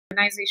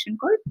organization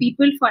called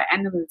People for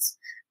Animals.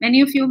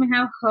 Many of you may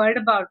have heard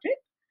about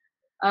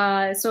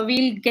it. So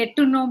we'll get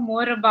to know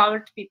more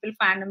about People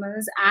for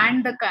Animals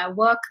and the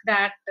work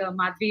that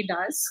Madhavi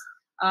does.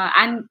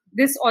 And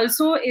this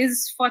also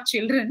is for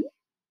children,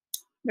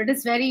 but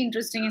it's very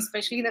interesting,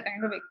 especially the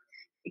kind of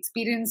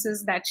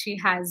experiences that she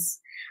has.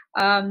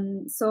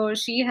 So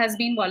she has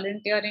been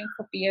volunteering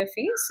for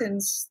PFA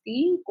since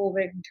the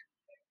COVID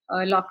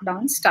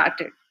lockdown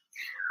started.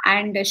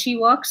 And she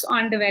works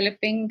on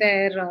developing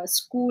their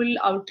school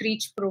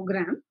outreach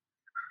program.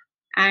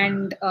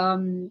 And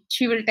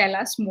she will tell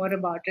us more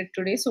about it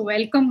today. So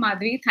welcome,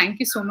 Madhavi. Thank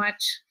you so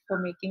much for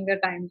making the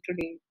time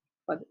today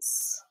for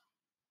this.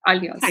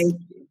 All yours. Thank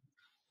you.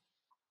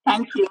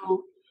 Thank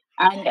you.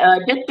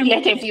 And just to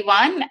let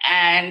everyone,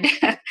 and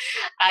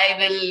I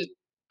will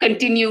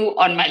continue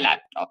on my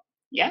laptop.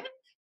 Yeah?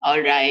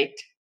 All right.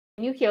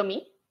 Can you hear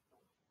me?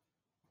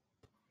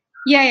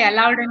 Yeah,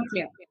 loud and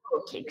clear.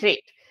 Okay,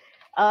 great.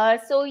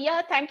 So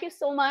yeah, thank you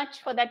so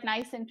much for that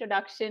nice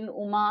introduction,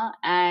 Uma.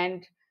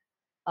 And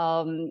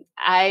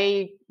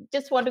I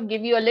just want to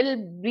give you a little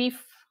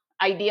brief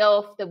idea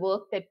of the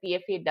work that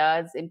PFA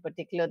does, in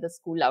particular the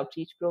school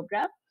outreach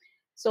program.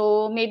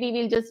 So maybe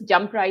we'll just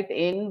jump right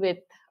in with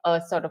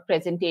a sort of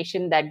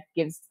presentation that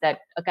gives that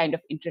a kind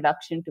of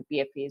introduction to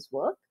PFA's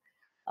work.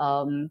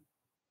 I'll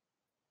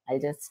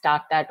just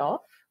start that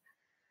off.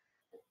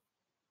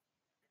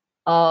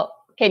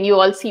 Can you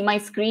all see my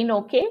screen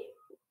okay?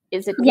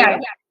 Is it clear?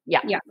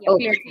 Yeah.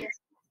 Okay.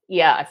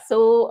 Yeah.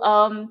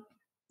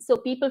 So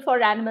People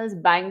for Animals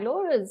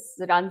Bangalore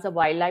runs a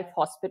wildlife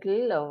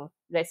hospital, a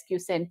rescue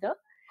center,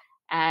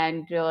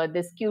 and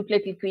this cute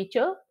little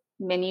creature,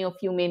 many of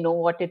you may know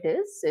what it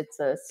is. It's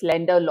a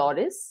slender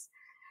loris,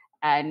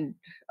 and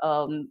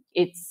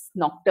it's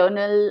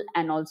nocturnal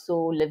and also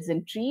lives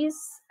in trees.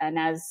 And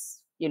as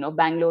you know,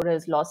 Bangalore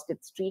has lost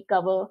its tree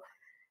cover.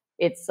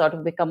 It's sort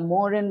of become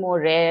more and more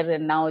rare,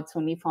 and now it's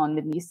only found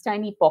in these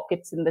tiny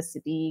pockets in the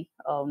city.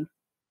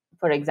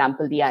 For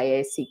example, the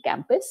IISc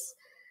campus.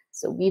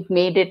 So we've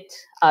made it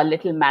a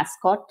little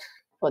mascot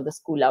for the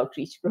school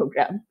outreach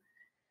program.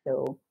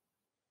 So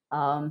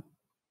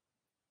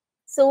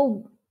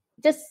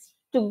just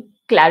to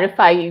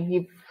clarify,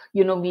 we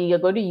are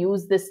going to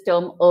use this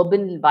term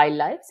urban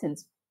wildlife,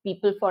 since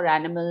People for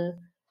Animal.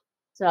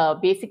 So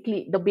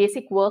basically, the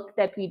basic work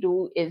that we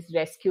do is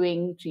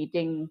rescuing,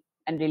 treating,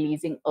 and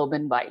releasing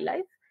urban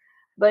wildlife.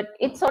 But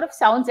it sort of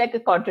sounds like a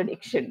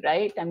contradiction,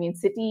 right? I mean,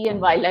 city and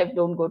wildlife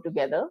don't go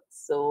together.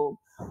 So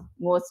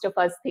most of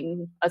us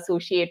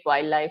associate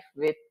wildlife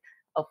with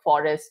a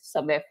forest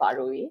somewhere far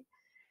away.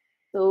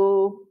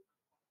 So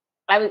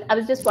I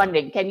was just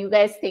wondering, can you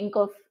guys think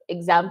of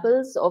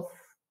examples of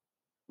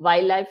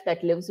wildlife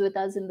that lives with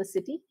us in the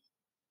city?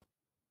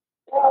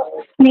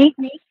 Snake.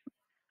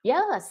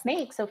 Yeah,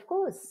 snakes, of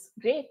course.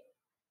 Great.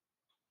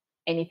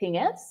 Anything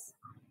else?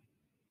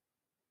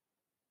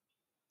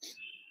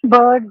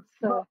 Birds.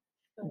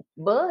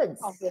 Birds,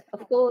 Obviously.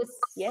 of course.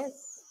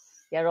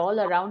 Yes, they're all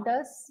around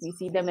us. We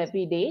see them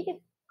every day.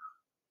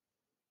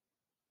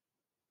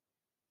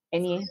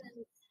 Any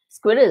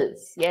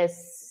squirrels?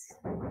 Yes.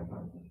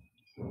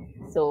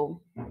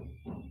 So,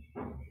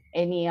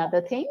 any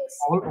other things?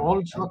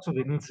 All sorts of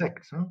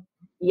insects, huh?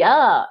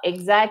 Yeah,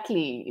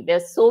 exactly.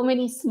 There's so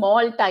many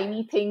small,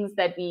 tiny things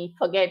that we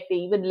forget they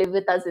even live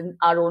with us in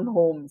our own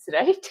homes,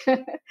 right?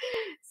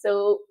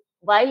 So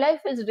wildlife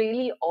is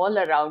really all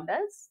around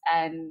us.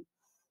 And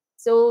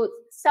so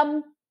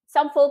some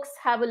folks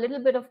have a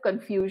little bit of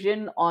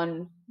confusion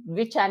on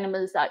which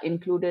animals are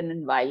included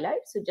in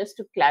wildlife. So just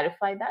to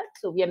clarify that,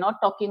 so we are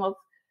not talking of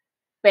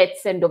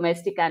pets and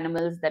domestic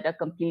animals that are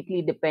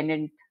completely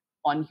dependent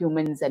on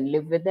humans and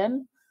live with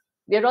them.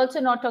 We are also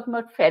not talking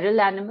about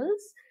feral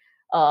animals,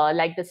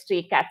 like the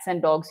stray cats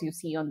and dogs you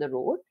see on the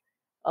road.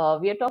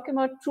 We are talking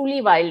about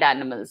truly wild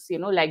animals,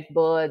 like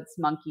birds,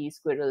 monkeys,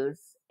 squirrels,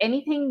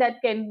 anything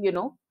that can,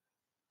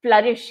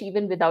 flourish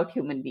even without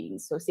human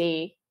beings. So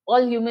say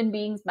all human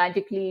beings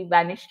magically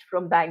vanished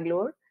from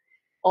Bangalore,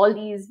 all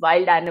these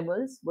wild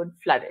animals would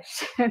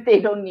flourish. They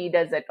don't need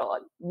us at all.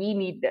 We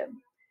need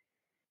them.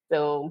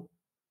 So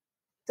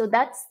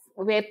that's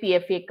where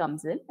PFA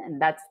comes in, and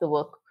that's the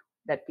work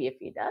that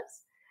PFA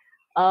does.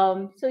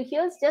 So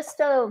here's just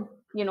a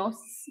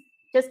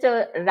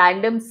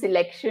random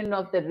selection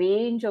of the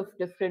range of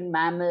different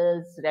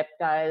mammals,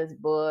 reptiles,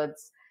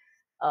 birds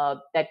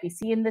that we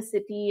see in the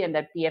city and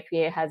that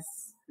PFA has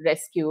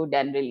rescued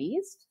and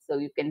released. So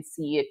you can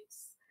see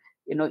it's,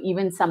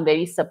 even some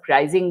very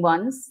surprising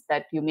ones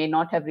that you may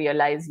not have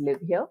realized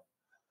live here.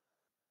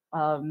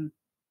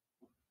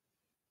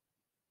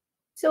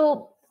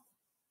 So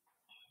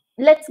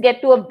let's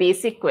get to a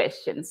basic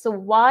question. So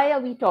why are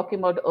we talking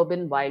about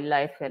urban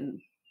wildlife, and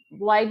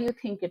why do you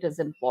think it is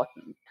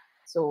important?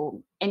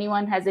 So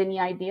anyone has any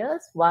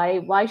ideas?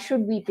 Why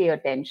should we pay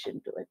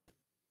attention to it?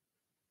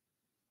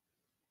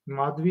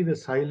 Madhavi, the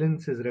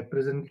silence is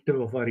representative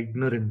of our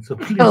ignorance. So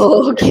please.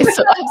 Oh, okay.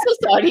 So I'm so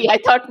sorry. I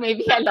thought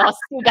maybe I lost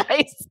you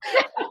guys.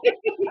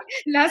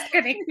 Lost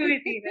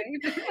connectivity,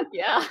 right?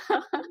 Yeah.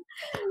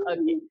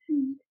 Okay.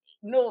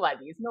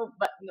 Nobody's no,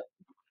 but no.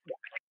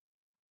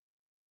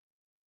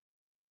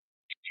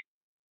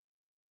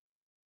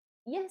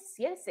 Yes,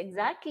 yes,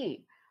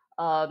 exactly.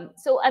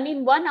 So, I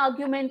mean, one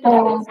argument, of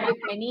course, with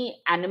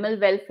many animal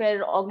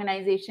welfare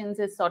organizations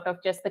is sort of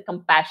just the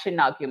compassion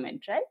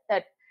argument, right?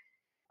 That,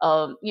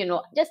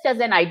 just as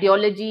an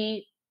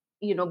ideology,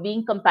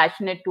 being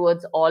compassionate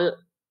towards all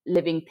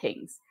living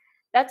things.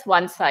 That's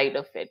one side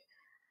of it.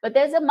 But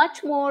there's a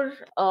much more,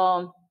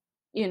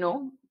 you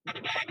know,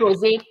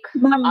 prosaic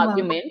Uma.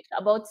 argument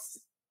about,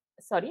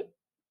 sorry,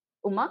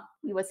 Uma,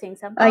 you were saying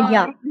something?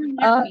 Yeah.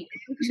 Not me.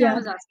 Diksha Yeah.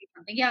 was asking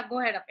something. Yeah, go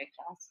ahead,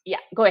 Apeksha. Yeah,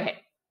 go ahead.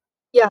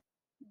 Yeah.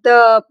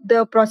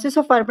 The process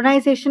of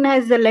urbanization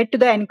has led to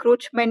the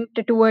encroachment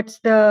towards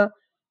the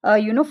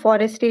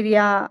forest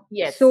area.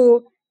 Yes.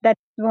 So that's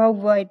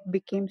how it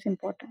becomes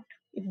important.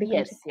 It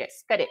becomes Yes,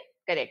 yes, correct,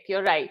 correct.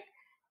 You're right.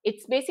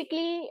 It's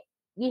basically,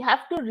 we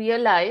have to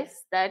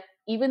realize that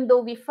even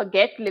though we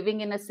forget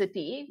living in a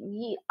city,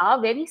 our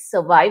very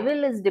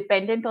survival is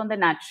dependent on the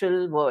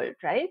natural world,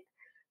 right?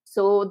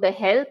 So the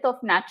health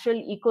of natural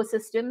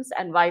ecosystems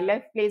and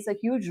wildlife plays a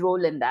huge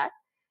role in that,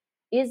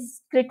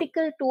 is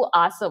critical to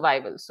our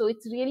survival. So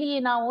it's really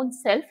in our own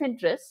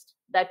self-interest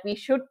that we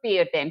should pay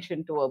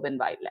attention to urban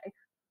wildlife.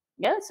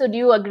 Yeah. So do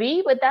you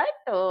agree with that?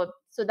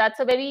 So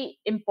that's a very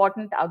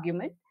important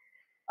argument.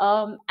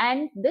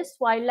 And this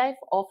wildlife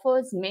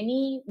offers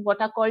many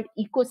what are called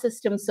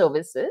ecosystem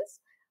services.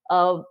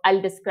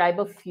 I'll describe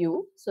a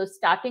few. So,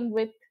 starting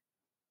with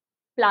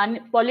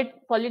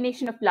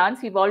pollination of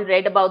plants, we've all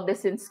read about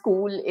this in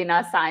school in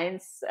our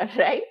science,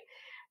 right?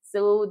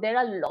 So, there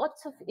are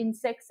lots of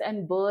insects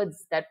and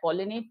birds that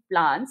pollinate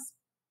plants,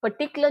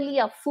 particularly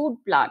our food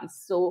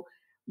plants. So,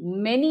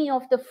 many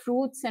of the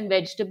fruits and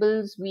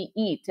vegetables we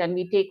eat and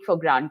we take for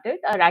granted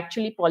are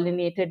actually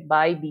pollinated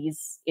by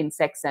these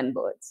insects and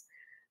birds.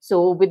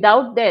 So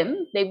without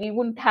them, we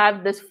wouldn't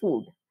have this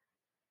food.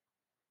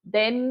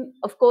 Then,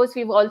 of course,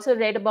 we've also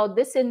read about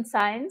this in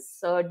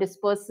science,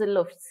 dispersal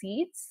of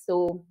seeds.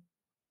 So,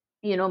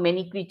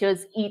 many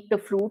creatures eat the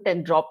fruit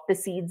and drop the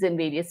seeds in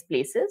various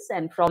places,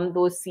 and from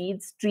those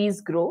seeds, trees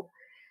grow.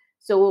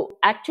 So,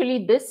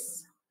 actually,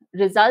 this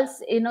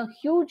results in a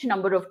huge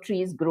number of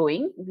trees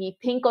growing. We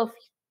think of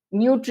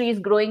new trees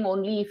growing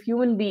only if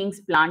human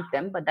beings plant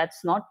them, but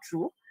that's not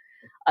true.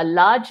 A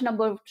large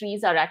number of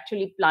trees are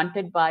actually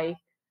planted by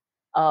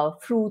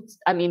fruit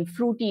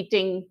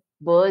eating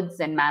birds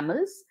and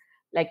mammals,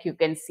 like you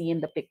can see in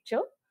the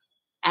picture.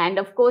 And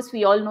of course,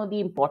 we all know the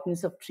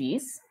importance of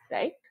trees,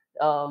 right?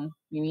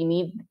 We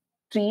need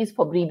trees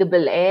for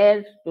breathable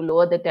air, to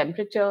lower the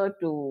temperature,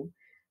 to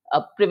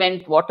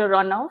prevent water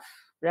runoff,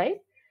 right?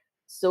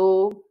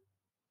 So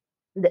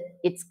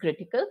it's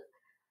critical.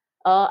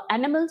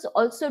 Animals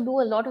also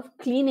do a lot of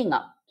cleaning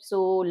up.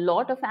 So, a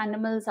lot of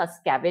animals are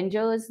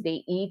scavengers.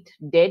 They eat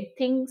dead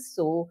things,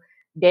 so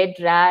dead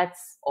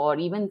rats or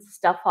even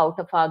stuff out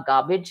of our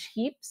garbage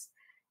heaps.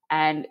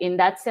 And in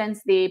that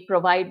sense, they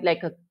provide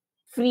like a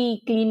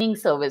free cleaning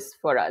service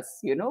for us,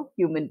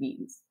 human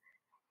beings.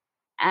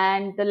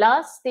 And the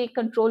last, they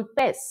control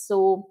pests.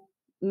 So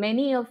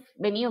many of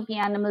the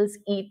animals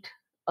eat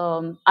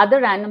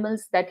other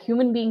animals that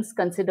human beings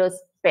consider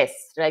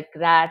pests, like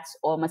rats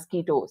or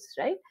mosquitoes,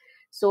 right?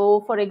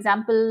 So for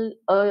example,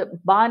 a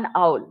barn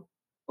owl,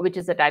 which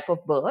is a type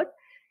of bird,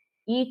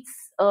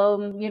 eats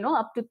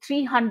up to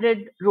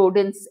 300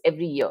 rodents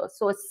every year.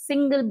 So a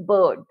single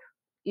bird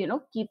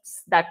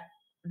keeps that,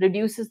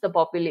 reduces the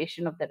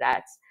population of the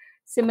rats.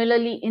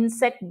 Similarly,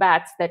 insect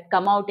bats that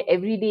come out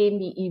every day in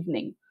the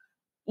evening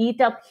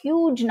eat up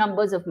huge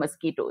numbers of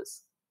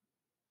mosquitoes.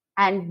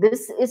 And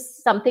this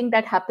is something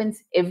that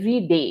happens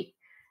every day.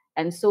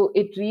 And so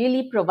it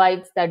really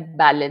provides that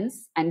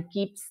balance and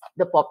keeps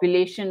the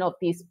population of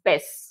these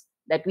pests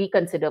that we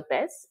consider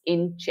pests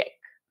in check.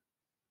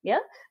 Yeah.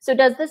 So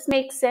does this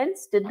make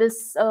sense? Does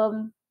this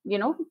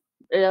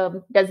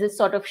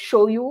sort of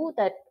show you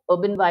that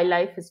urban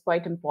wildlife is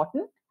quite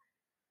important?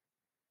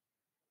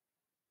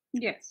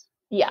 Yes.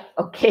 Yeah,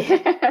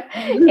 okay.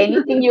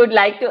 Anything you'd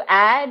like to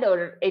add,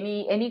 or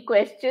any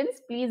questions,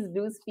 please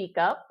do speak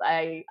up.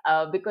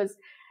 Because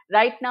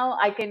right now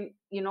I can,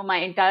 my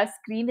entire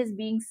screen is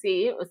being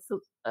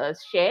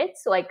shared,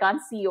 so I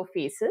can't see your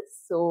faces.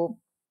 So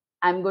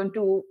I'm going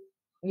to,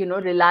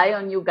 rely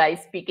on you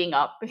guys speaking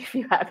up if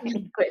you have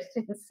any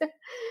questions.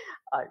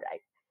 All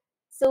right.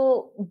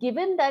 So,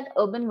 given that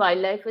urban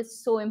wildlife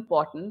is so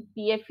important,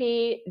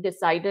 PFA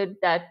decided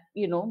that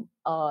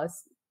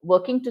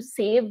working to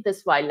save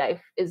this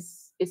wildlife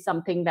is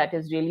something that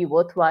is really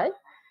worthwhile,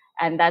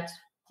 and that's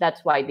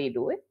why they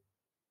do it.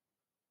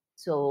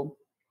 So,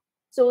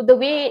 so the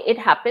way it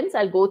happens,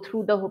 I'll go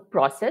through the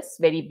process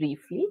very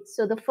briefly.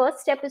 So the first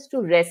step is to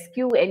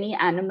rescue any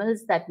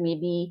animals that may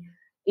be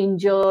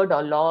injured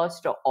or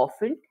lost or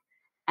orphaned,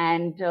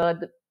 and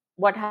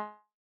what happens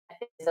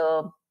is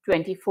a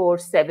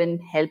 24/7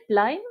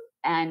 helpline,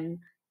 and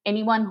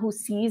anyone who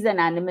sees an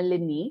animal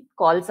in need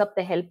calls up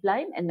the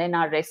helpline, and then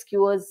our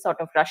rescuers sort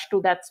of rush to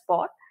that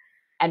spot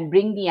and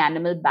bring the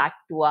animal back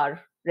to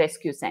our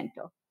rescue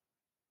center.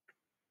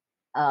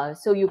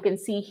 So you can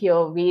see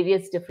here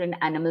various different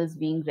animals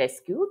being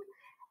rescued.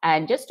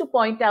 And just to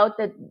point out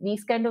that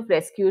these kind of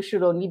rescues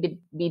should only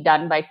be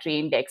done by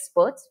trained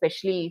experts,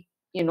 especially,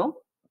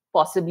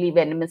 possibly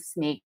venomous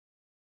snakes.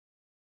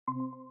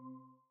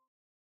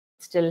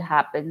 Still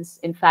happens.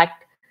 In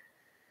fact,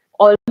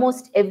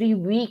 almost every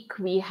week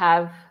we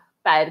have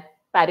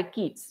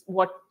parakeets,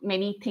 what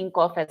many think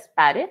of as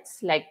parrots,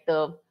 like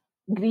the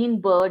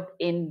green bird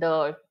in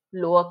the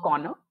lower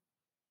corner,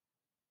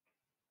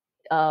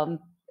 um,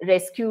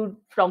 rescued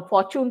from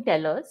fortune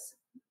tellers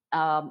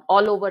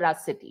all over our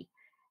city.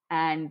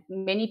 And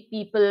many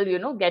people,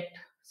 get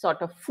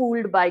sort of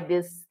fooled by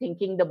this,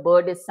 thinking the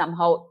bird is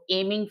somehow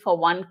aiming for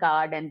one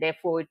card and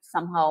therefore it's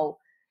somehow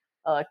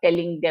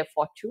telling their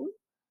fortune.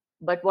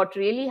 But what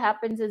really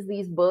happens is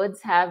these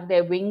birds have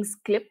their wings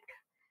clipped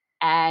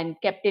and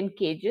kept in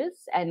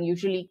cages, and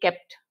usually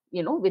kept,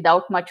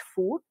 without much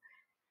food.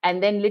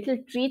 And then little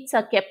treats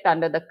are kept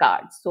under the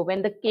cards. So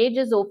when the cage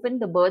is open,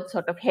 the bird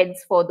sort of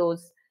heads for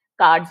those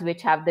cards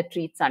which have the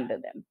treats under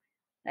them,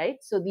 right?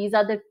 So these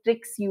are the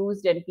tricks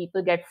used, and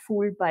people get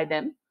fooled by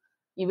them.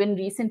 Even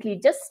recently,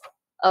 just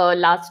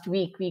last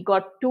week, we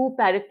got two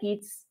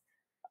parakeets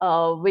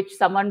which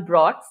someone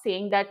brought,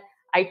 saying that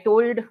I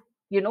told,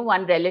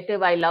 one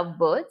relative I love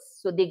birds,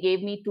 so they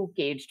gave me two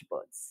caged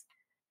birds.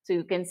 So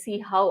you can see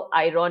how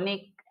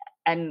ironic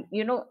and,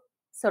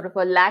 sort of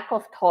a lack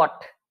of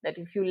thought, that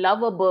if you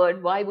love a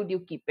bird, why would you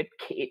keep it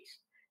caged,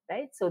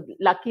 right? So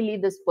luckily,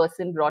 this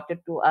person brought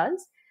it to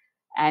us,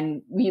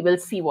 and we will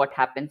see what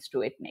happens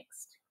to it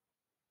next.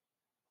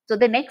 So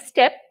the next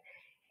step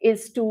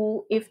is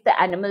to, if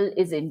the animal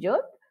is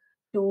injured,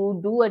 to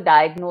do a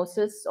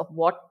diagnosis of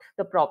what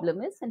the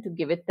problem is and to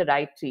give it the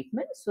right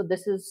treatment. So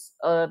this is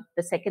the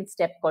second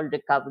step, called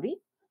recovery.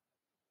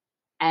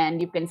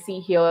 And you can see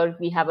here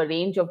we have a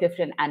range of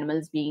different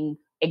animals being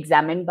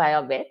examined by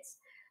our vets.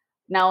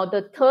 Now,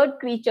 the third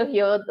creature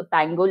here, the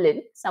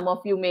pangolin, some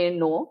of you may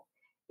know,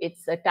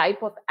 it's a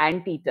type of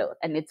anteater,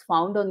 and it's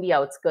found on the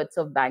outskirts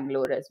of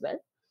Bangalore as well.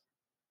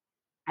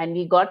 And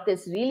we got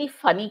this really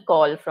funny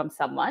call from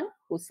someone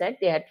who said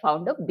they had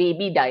found a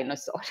baby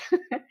dinosaur.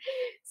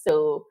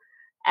 So,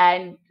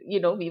 and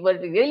we were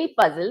really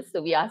puzzled.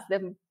 So we asked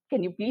them,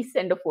 can you please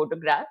send a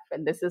photograph?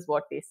 And this is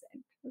what they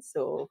sent.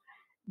 So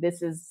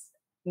this is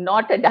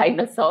not a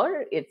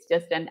dinosaur, it's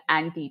just an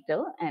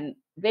anteater. And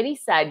very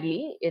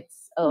sadly,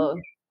 it's a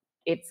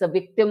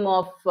victim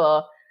of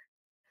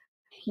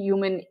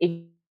human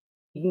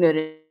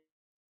ignorance,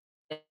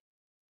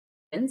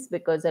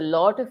 because a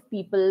lot of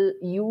people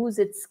use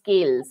its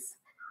scales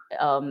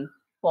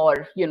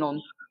for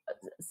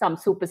some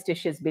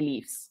superstitious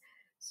beliefs.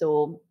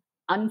 So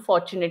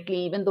unfortunately,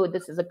 even though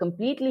this is a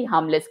completely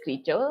harmless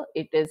creature,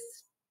 it is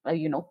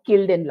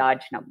killed in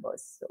large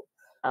numbers. So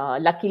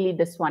luckily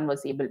this one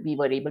we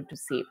were able to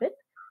save it.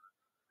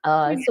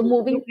 So Look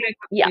moving, like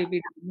a yeah.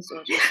 baby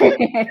dinosaur.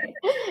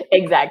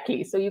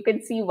 Exactly. So you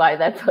can see why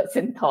that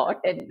person thought.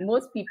 And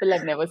most people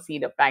have never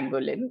seen a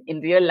pangolin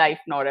in real life,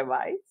 nor have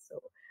I.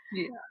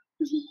 Yeah.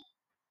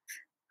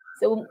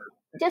 So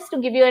just to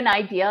give you an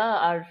idea,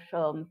 our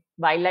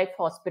wildlife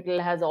hospital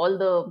has all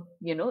the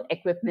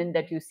equipment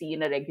that you see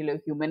in a regular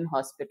human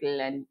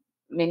hospital, and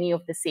many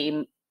of the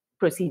same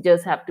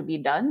procedures have to be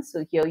done.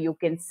 So here you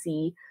can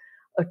see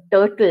a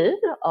turtle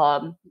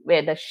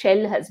where the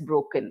shell has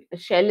broken. The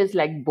shell is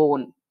like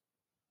bone,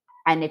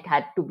 and it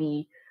had to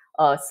be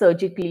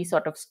surgically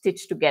sort of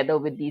stitched together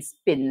with these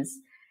pins,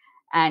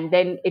 and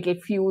then it'll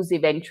fuse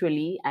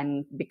eventually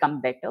and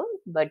become better.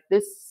 But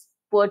this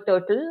poor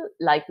turtle,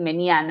 like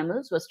many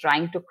animals, was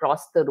trying to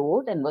cross the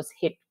road and was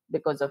hit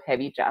because of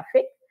heavy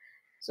traffic.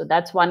 So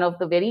that's one of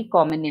the very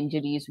common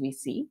injuries we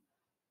see.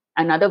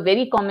 Another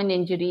very common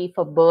injury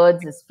for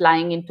birds is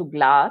flying into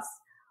glass,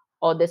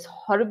 or this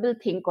horrible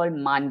thing called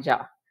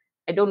manja.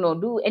 I don't know,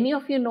 do any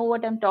of you know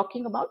what I'm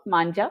talking about?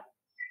 Manja?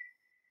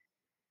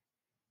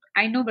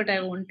 I know, but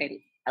I won't tell.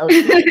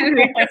 Okay.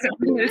 Wait for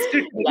someone else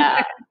to tell.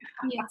 Yeah.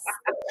 Yes.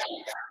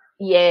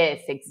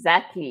 Yes,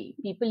 exactly.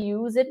 People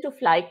use it to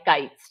fly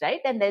kites,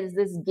 right? And there's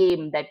this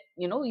game that,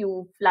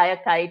 you fly a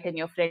kite and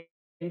your friend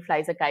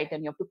flies a kite,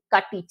 and you have to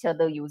cut each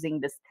other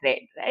using this thread,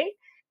 right?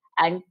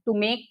 And to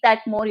make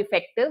that more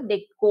effective,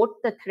 they coat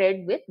the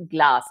thread with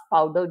glass,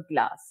 powdered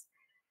glass.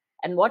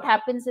 And what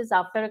happens is,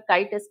 after a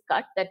kite is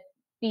cut, that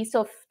piece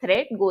of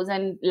thread goes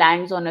and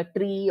lands on a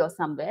tree or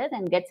somewhere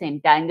and gets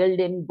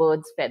entangled in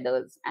birds'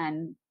 feathers.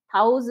 And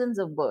thousands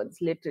of birds,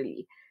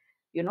 literally,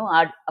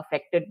 are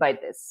affected by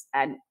this.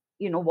 And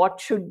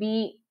what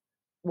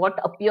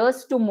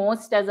appears to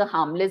most as a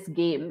harmless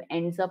game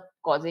ends up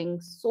causing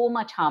so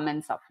much harm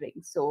and suffering.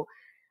 So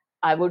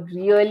I would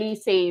really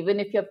say, even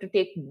if you have to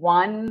take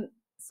one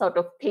sort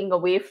of thing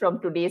away from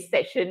today's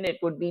session, it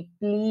would be,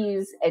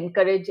 please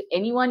encourage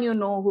anyone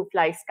who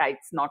flies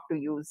kites not to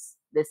use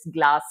this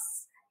glass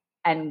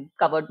and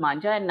covered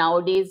manja. And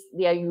nowadays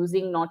they are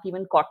using not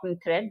even cotton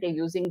thread, they're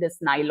using this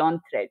nylon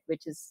thread,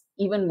 which is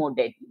even more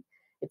deadly.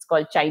 It's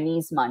called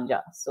Chinese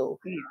manja. So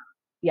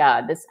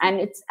yeah, and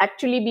it's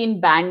actually been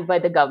banned by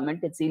the government.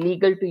 It's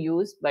illegal to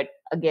use, but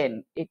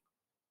again,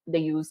 the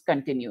use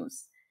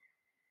continues.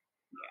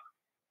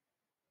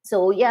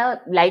 So yeah,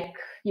 like,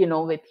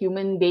 with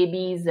human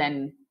babies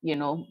and,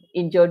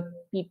 injured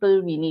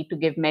people, we need to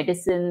give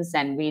medicines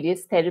and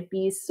various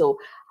therapies. So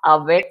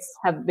our vets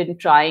have been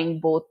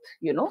trying both,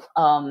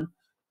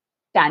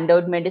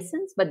 standard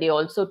medicines, but they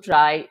also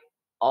try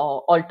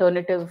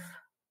alternative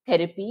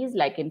therapies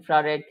like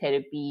infrared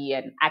therapy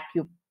and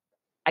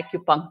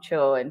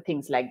acupuncture and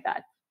things like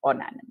that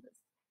on animals.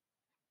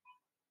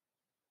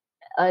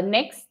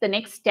 The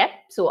next step,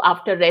 so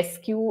after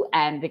rescue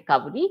and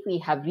recovery, we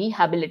have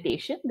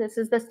rehabilitation. This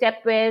is the step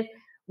where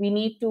we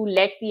need to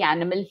let the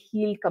animal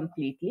heal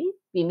completely.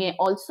 We may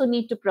also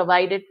need to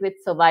provide it with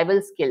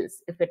survival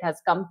skills. If it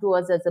has come to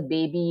us as a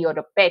baby or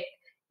a pet,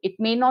 it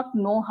may not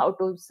know how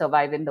to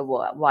survive in the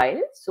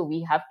wild. So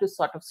we have to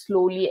sort of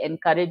slowly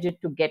encourage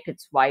it to get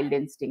its wild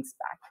instincts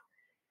back.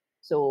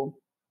 So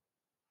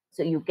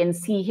you can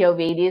see here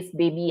various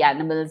baby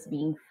animals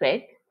being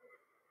fed.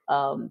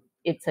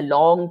 It's a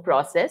long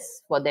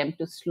process for them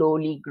to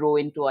slowly grow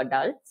into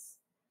adults.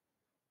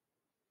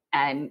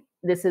 And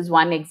this is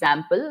one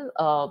example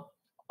of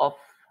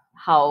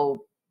how,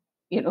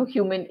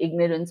 human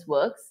ignorance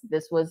works.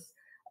 This was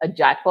a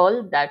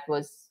jackal that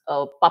was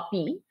a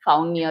puppy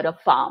found near a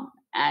farm,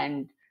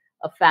 and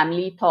a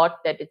family thought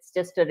that it's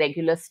just a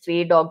regular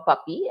stray dog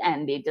puppy,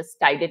 and they just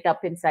tied it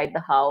up inside the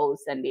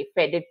house and they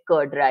fed it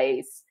curd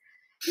rice.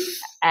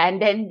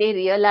 And then they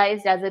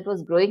realized as it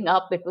was growing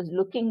up, it was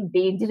looking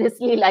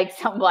dangerously like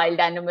some wild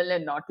animal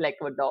and not like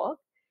a dog.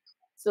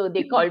 So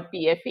they called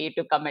PFA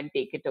to come and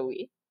take it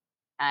away.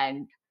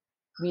 And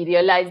we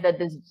realized that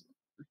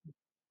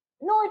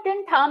no, it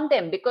didn't harm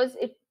them because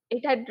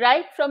it had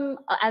died from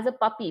as a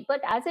puppy, but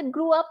as it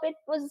grew up, it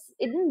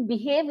didn't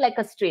behave like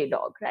a stray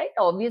dog, right?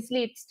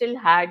 Obviously,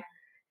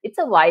 it's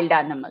a wild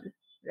animal,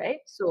 right?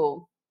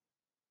 So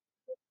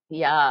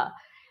yeah.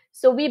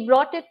 So we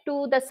brought it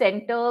to the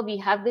center. We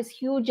have this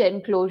huge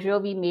enclosure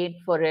we made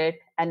for it.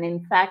 And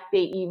in fact, they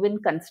even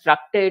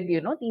constructed,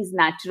 these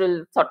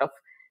natural sort of,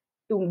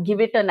 to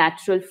give it a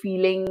natural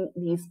feeling,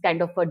 these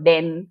kind of a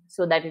den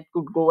so that it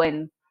could go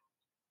and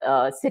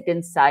sit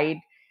inside.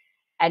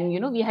 And,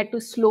 we had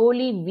to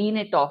slowly wean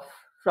it off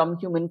from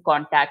human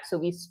contact. So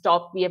we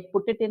have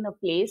put it in a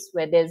place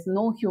where there's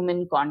no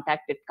human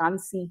contact. It can't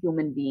see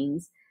human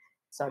beings.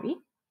 Sorry.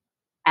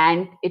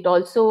 And it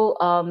also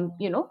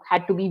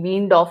had to be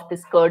weaned off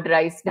this curd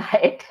rice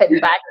diet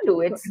and back to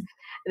its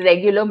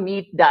regular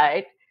meat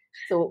diet.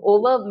 So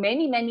over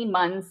many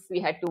months we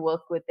had to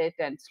work with it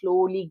and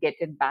slowly get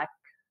it back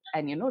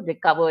and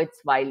recover its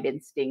wild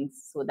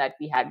instincts, so that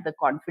we had the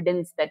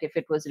confidence that if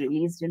it was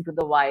released into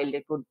the wild,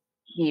 it would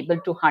be able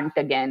to hunt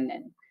again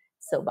and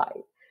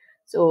survive.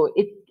 So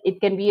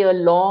it can be a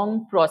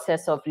long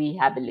process of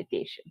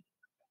rehabilitation.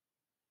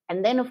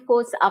 And then, of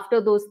course,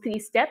 after those 3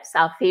 steps,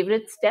 our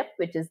favorite step,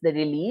 which is the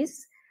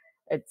release.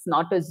 It's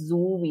not a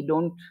zoo. We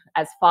don't,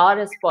 as far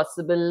as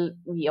possible,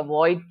 we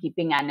avoid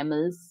keeping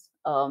animals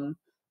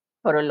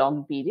for a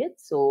long period.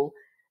 So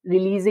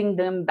releasing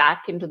them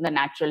back into the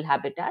natural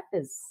habitat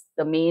is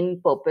the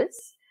main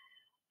purpose.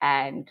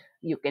 And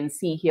you can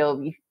see here,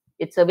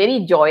 it's a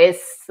very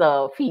joyous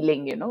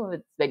feeling,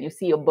 it's when you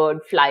see a bird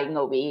flying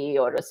away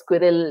or a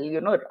squirrel,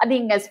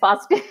 running as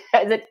fast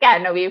as it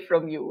can away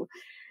from you.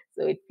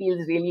 So it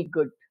feels really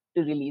good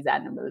to release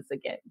animals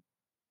again.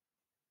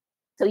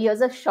 So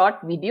here's a short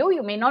video.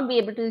 You may not be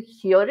able to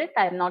hear it,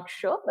 I'm not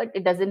sure, but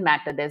it doesn't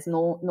matter. There's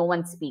no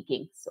one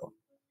speaking. So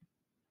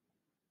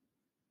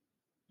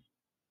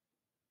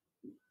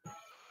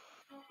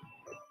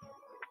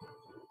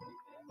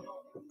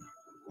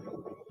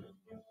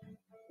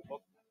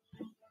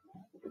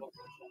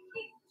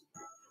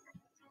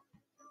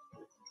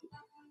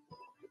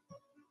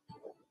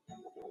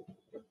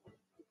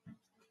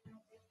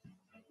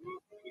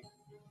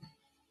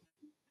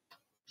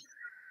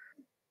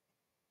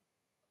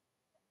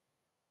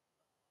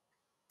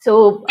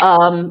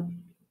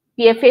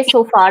PFA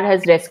so far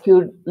has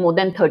rescued more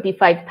than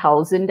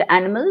 35,000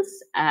 animals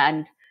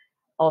and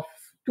of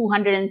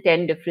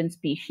 210 different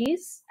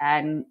species.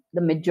 And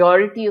the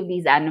majority of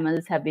these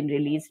animals have been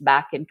released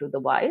back into the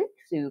wild.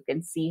 So you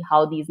can see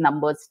how these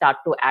numbers start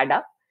to add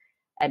up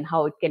and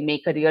how it can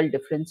make a real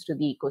difference to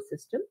the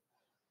ecosystem.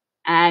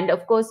 And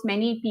of course,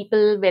 many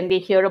people, when they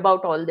hear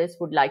about all this,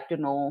 would like to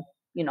know,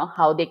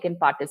 how they can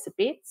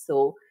participate.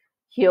 So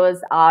here's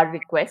our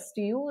request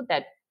to you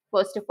that,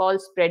 first of all,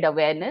 spread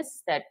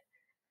awareness that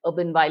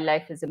urban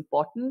wildlife is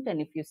important. And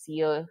if you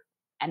see an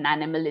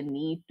animal in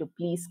need, to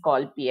please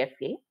call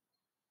PFA.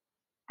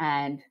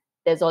 And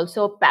there's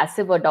also a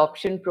passive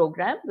adoption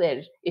program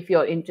where, if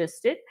you're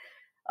interested,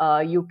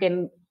 you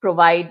can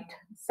provide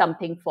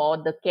something for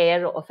the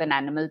care of an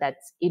animal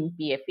that's in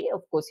PFA.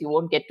 Of course, you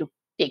won't get to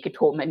take it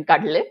home and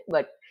cuddle it,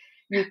 but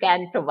you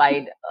can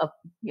provide a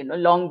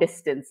long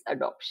distance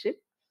adoption.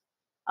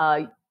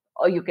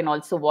 Or you can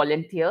also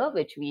volunteer,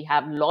 which we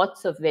have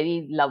lots of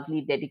very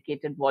lovely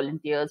dedicated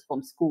volunteers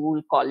from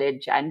school,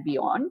 college, and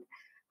beyond,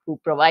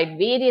 who provide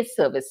various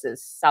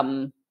services.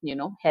 Some,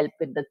 help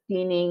with the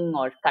cleaning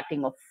or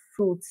cutting of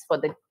fruits for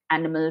the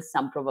animals,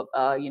 some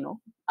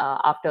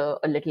after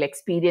a little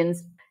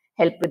experience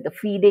help with the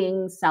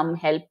feeding, some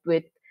help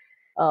with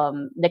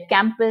the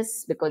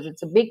campus, because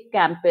it's a big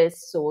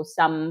campus. So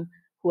some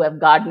who have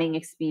gardening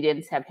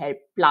experience have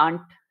helped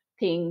plant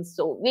things.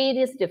 So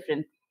various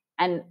different.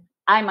 And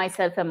I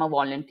myself am a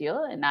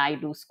volunteer and I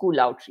do school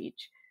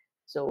outreach.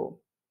 So,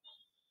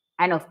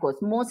 and of course,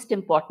 most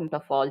important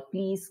of all,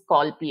 please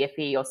call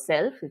PFA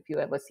yourself if you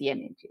ever see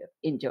an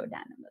injured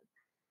animal.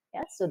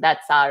 Yeah, so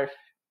that's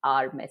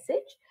our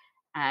message.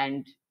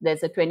 And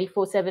there's a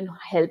 24/7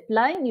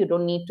 helpline. You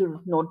don't need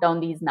to note down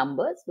these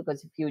numbers,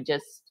 because if you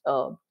just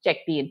check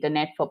the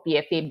internet for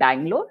PFA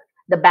Bangalore,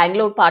 the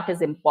Bangalore part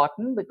is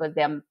important because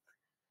there are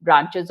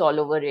branches all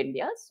over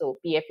India. So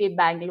PFA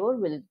Bangalore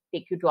will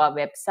take you to our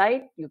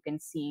website. You can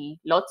see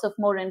lots of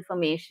more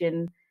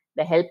information,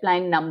 the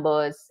helpline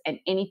numbers, and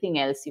anything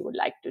else you would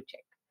like to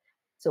check.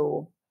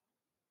 So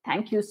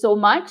thank you so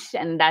much.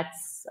 And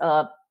that's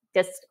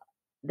just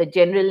the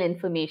general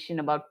information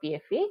about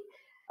PFA.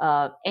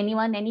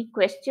 Anyone, any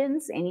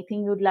questions,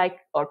 anything you'd like,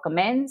 or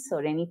comments,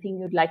 or anything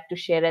you'd like to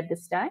share at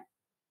this time?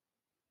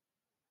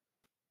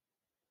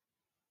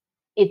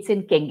 It's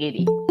in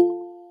Kengeri.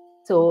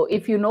 So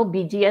if you know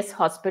BGS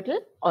Hospital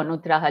on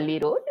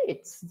Uttarahalli Road,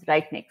 it's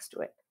right next to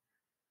it.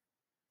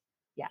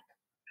 Yeah.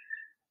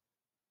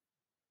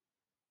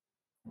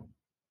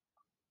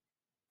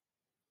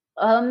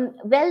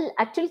 Well,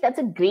 actually, that's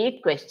a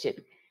great question.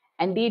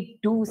 And they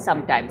do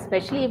sometimes,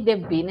 especially if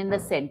they've been in the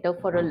center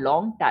for a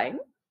long time,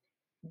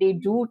 they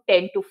do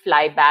tend to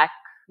fly back.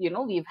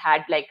 We've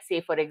had, like,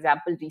 say, for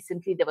example,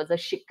 recently there was a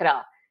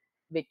shikra,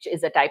 which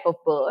is a type of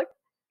bird,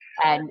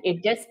 and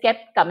it just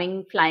kept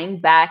flying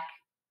back,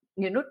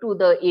 to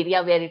the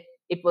area where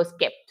it was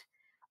kept.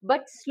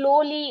 But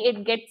slowly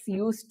it gets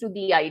used to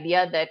the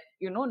idea that,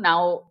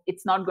 now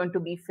it's not going to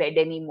be fed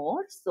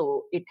anymore.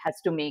 So it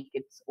has to make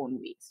its own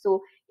way.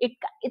 So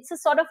it's a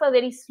sort of a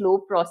very slow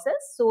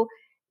process. So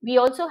we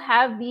also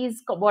have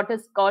these, what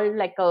is called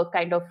like a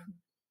kind of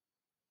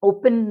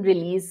open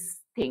release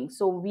thing.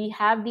 So we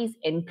have these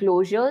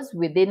enclosures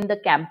within the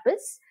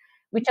campus,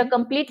 which are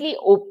completely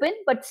open,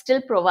 but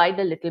still provide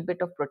a little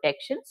bit of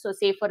protection. So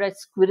say for a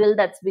squirrel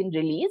that's been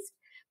released,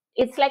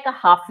 it's like a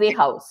halfway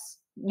house.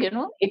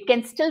 It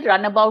can still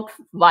run about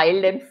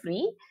wild and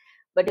free,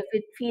 but if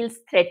it feels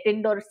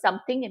threatened or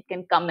something, it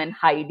can come and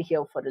hide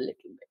here for a little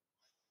bit.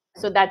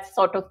 So that's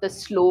sort of the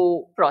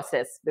slow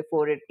process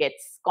before it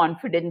gets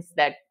confidence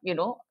that,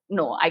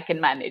 no, I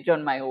can manage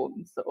on my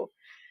own. So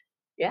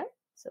yeah.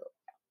 So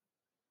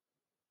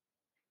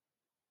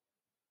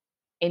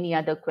any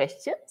other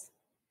questions?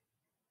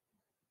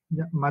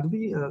 Yeah,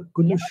 Madhavi,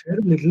 could you share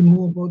a little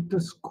more about the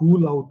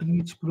school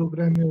outreach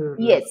program?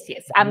 Yes.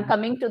 I'm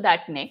coming to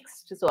that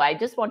next. So I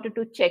just wanted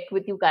to check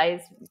with you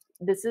guys.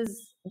 This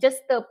is just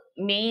the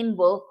main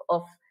work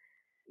of,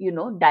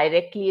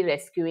 directly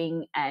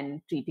rescuing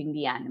and treating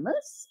the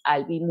animals.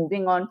 I'll be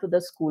moving on to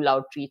the school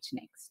outreach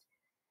next.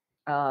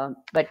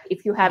 But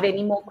if you have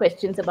any more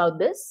questions about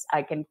this,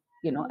 I can,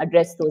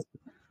 address those.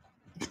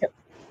 Sure.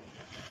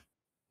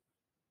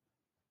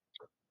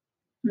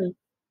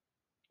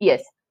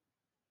 Yes.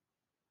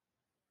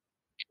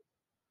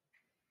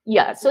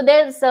 Yeah, so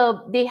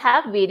they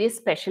have various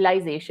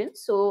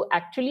specializations. So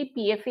actually,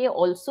 PFA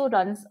also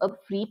runs a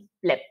free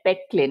pet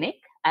clinic,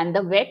 and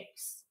the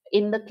vets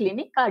in the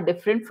clinic are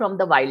different from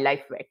the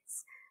wildlife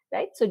vets,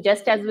 right? So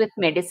just as with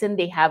medicine,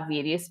 they have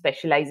various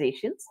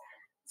specializations.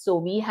 So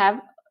we have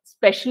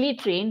specially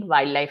trained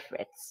wildlife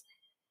vets.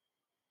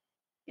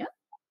 Yeah,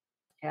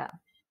 yeah,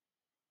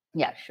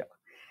 yeah, sure.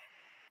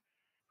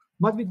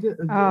 Madhavi,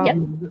 Yeah.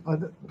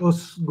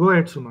 go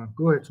ahead, Suma.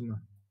 Go ahead,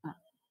 Suma.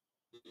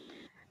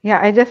 Yeah,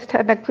 I just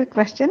had a quick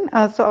question.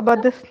 So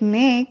about the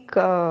snake,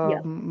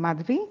 Yeah.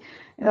 Madhavi,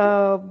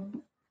 uh,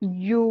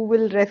 you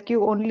will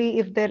rescue only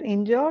if they're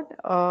injured,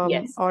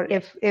 Yes, or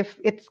yes. if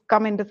it's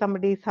come into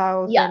somebody's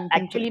house Yeah, and things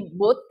like actually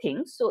both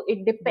things. So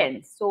it that.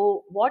 depends.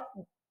 So what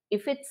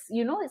if it's,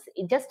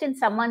 it's just in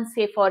someone's,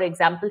 say for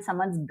example,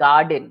 someone's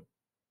garden,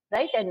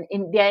 right? And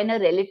they're in a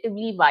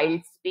relatively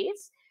wild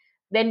space,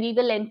 then we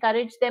will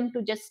encourage them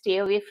to just stay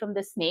away from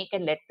the snake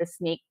and let the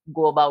snake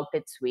go about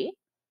its way,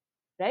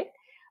 right?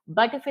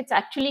 But if it's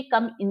actually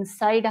come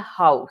inside a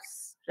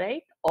house,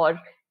 right, or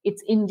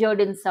it's injured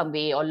in some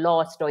way or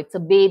lost, or it's a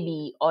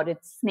baby, or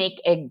it's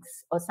snake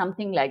eggs or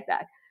something like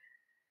that,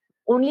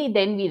 only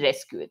then we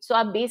rescue it. So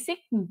our basic,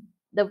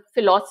 the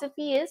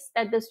philosophy is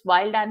that this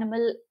wild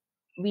animal,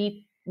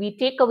 we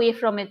take away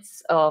from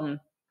its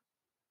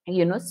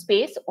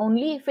space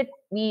only if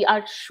we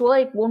are sure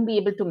it won't be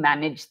able to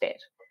manage there,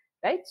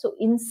 right? So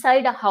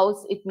inside a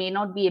house it may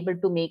not be able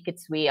to make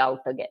its way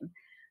out again.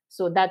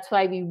 So that's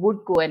why we would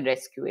go and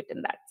rescue it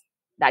in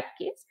that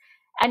case.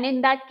 And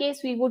in that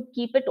case we would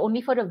keep it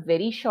only for a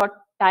very short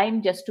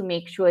time, just to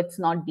make sure it's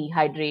not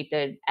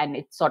dehydrated and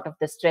it's sort of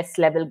the stress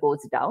level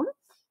goes down,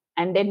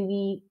 and then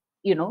we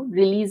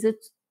release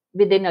it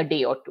within a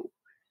day or two.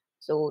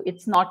 So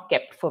it's not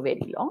kept for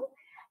very long.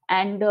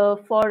 And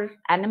for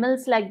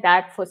animals like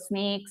that, for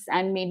snakes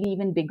and maybe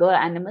even bigger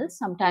animals,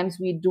 sometimes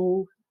we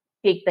do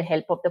take the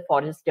help of the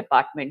forest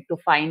department to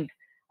find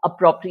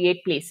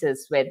appropriate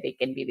places where they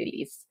can be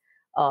released.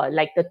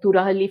 Like the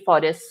Turahalli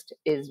forest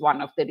is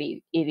one of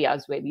the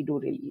areas where we do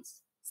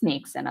release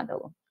snakes and other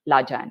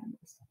larger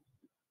animals.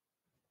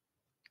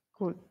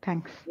 Cool.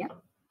 Thanks. Yeah.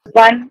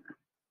 One,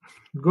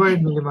 Go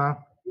ahead, Nilima.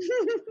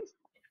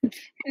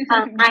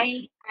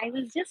 I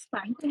was just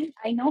wondering.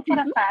 I know for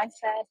a fact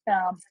that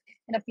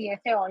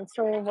PFA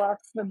also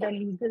works with the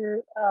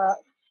legal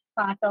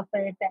part of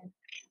it, and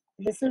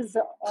this is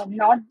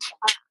not.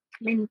 I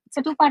mean, it's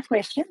a two-part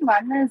question.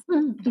 One is,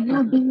 do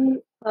you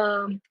do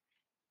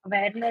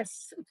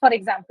awareness, for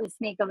example,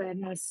 snake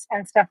awareness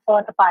and stuff for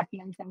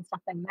apartments and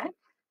stuff like that?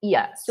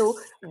 Yeah, so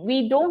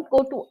we don't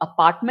go to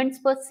apartments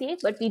per se,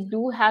 but we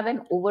do have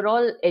an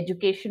overall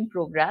education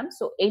program.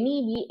 So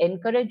we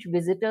encourage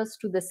visitors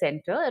to the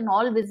center, and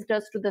all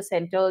visitors to the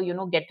center,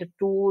 get a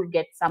tour,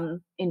 get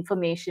some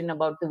information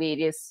about the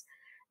various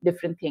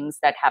different things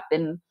that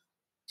happen.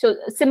 So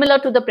similar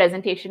to the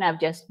presentation I've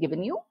just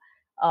given you,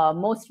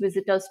 most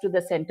visitors to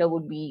the center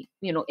would be,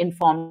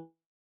 informed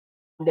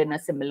in a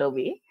similar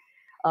way.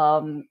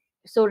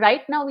 So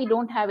right now we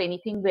don't have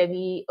anything where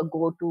we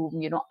go to,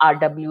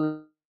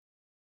 RWAs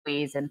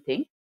and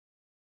things,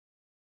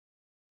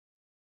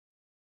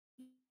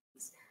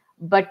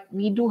 but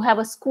we do have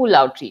a school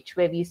outreach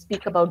where we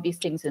speak about these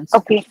things in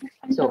school. Okay.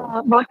 So,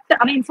 And what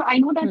I mean, so I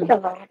know that hmm,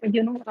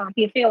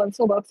 PFA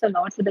also works a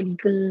lot with the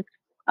legal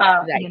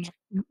right.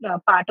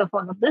 part of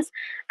all of this,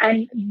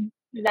 and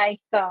like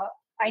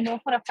I know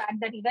for a fact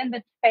that even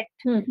with pet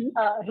Hmm.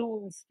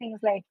 rules, things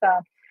like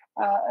a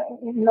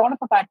lot of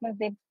apartments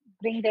they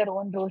bring their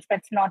own rules.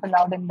 Pets not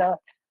allowed in the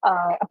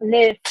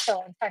lifts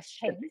or such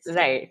things.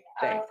 Right,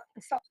 Uh, right.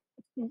 so,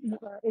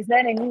 is there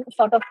any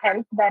sort of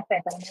help that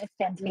pet owners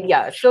can take?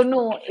 Yeah. So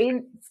no,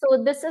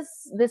 so this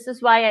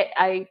is why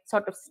I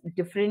sort of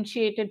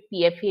differentiated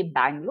PFA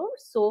Bangalore.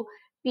 So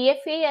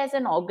PFA as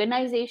an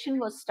organization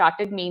was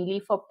started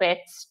mainly for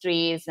pets,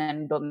 strays,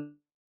 and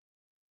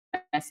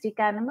domestic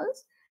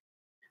animals.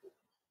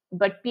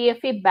 But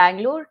PFA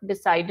Bangalore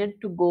decided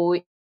to go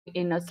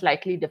in a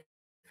slightly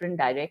different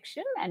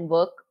direction and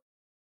work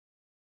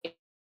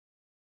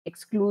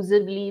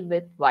exclusively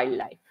with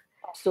wildlife.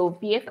 So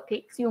PFA does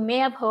things. You may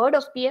have heard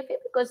of PFA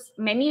because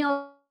many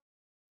of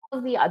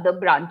the other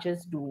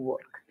branches do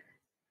work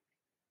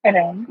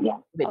Right. Yeah.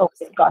 with those.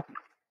 Okay. Got it.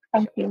 Sure.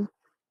 Thank you.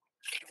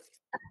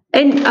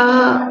 And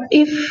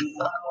if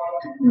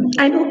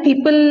I know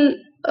people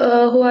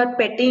who are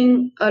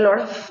petting a lot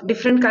of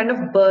different kind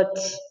of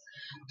birds,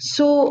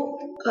 so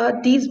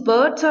these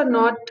birds are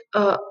not.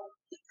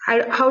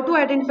 How to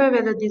identify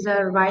whether these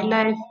are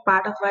wildlife,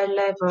 part of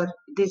wildlife, or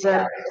these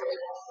are?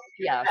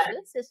 Yeah, so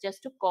this is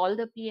just to call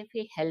the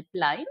PFA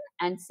helpline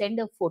and send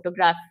a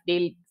photograph.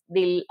 They'll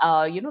we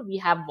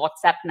have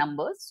WhatsApp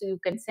numbers, so you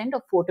can send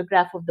a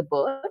photograph of the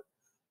bird,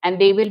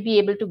 and they will be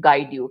able to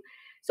guide you.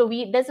 So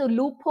there's a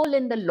loophole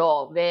in the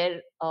law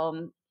where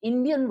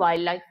Indian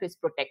wildlife is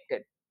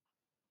protected,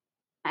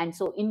 and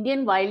so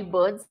Indian wild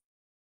birds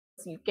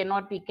you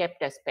cannot be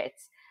kept as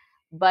pets,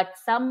 but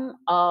some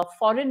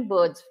foreign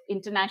birds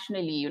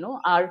internationally,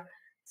 are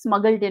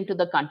smuggled into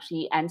the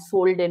country and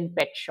sold in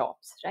pet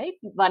shops. Right,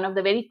 one of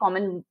the very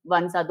common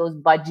ones are those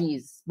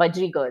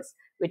budgerigas,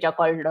 which are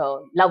called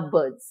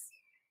lovebirds.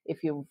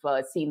 If you've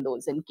seen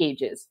those in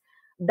cages,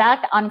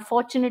 that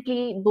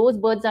unfortunately those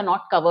birds are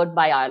not covered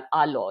by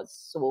our laws,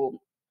 so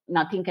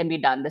nothing can be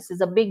done. This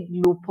is a big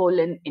loophole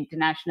in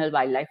international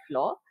wildlife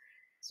law,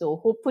 so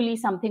hopefully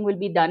something will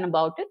be done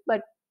about it.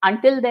 But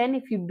until then,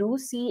 if you do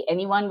see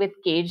anyone with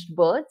caged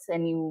birds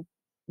and you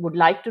would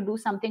like to do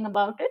something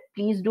about it,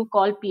 please do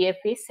call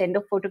PFA, send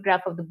a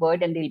photograph of the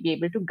bird, and they'll be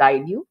able to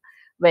guide you,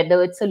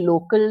 whether it's a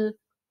local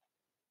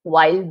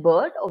wild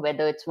bird or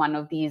whether it's one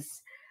of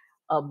these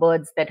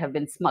birds that have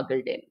been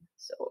smuggled in.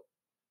 So,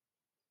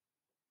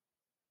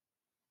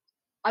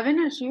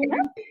 Avinash, you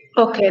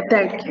Okay,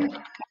 thank you.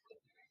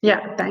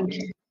 Yeah, thank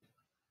you.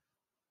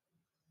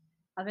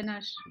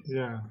 Avinash.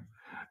 Yeah.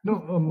 No,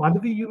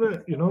 Madhavi,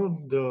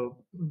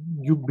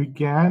 you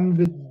began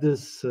with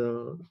this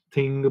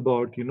thing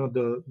about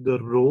the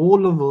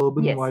role of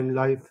urban yes.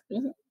 wildlife,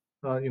 Mhm.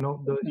 the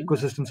Mhm.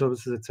 ecosystem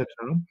services, etc.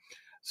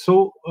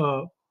 So,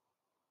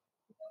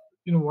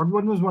 what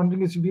one was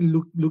wondering is, if we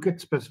look at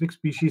specific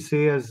species,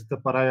 say as the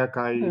pariah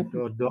kite Mhm.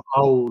 or the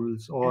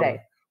owls, or Right.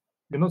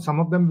 some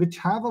of them which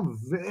have a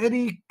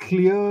very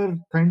clear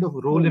kind of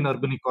role in Hmm.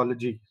 urban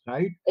ecology,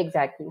 right?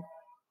 Exactly.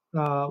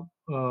 Uh,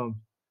 uh,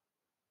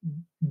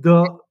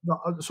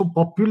 so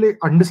populate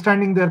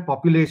understanding their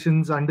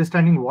populations,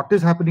 understanding what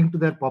is happening to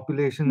their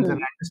populations, and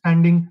Hmm.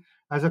 understanding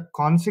as a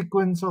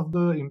consequence of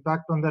the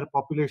impact on their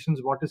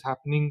populations what is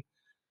happening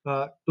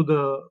to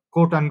the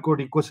quote unquote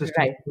ecosystems,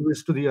 Right.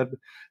 to the earth.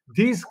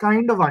 These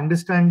kind of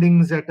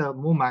understandings at a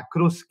more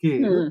macro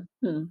scale,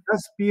 Hmm. Hmm.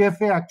 does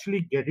PFA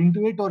actually get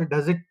into it, or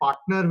does it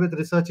partner with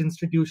research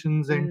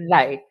institutions? And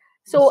Right.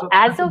 So so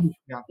that as would of be,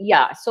 yeah.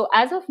 yeah, so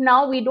as of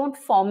now, we don't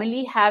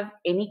formally have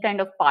any kind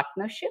of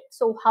partnership.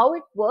 So how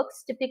it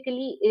works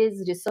typically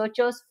is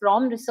researchers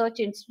from research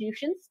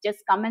institutions just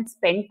come and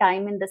spend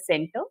time in the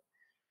center,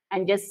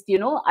 and just,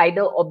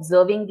 either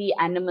observing the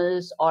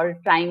animals or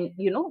trying,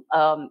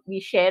 we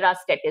share our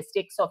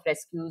statistics of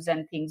rescues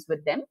and things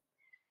with them.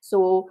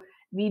 So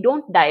we are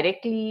not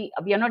directly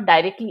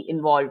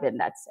involved in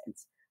that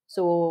sense.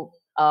 So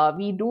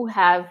we do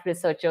have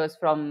researchers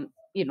from,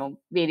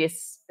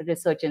 various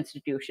research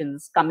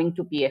institutions coming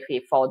to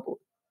PFA for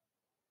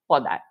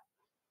that.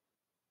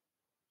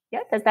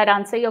 Yeah, does that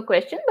answer your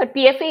question? But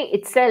PFA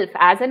itself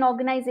as an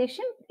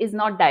organization is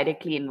not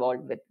directly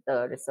involved with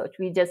the research.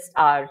 We just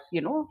are,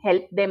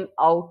 help them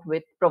out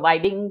with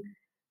providing,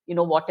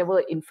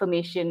 whatever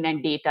information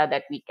and data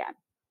that we can.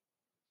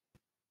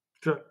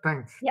 Sure.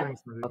 Thanks. Yeah.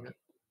 Thanks, Madhavi. Okay.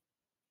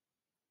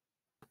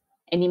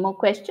 Any more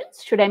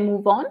questions? Should I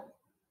move on?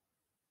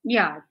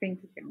 Yeah, I think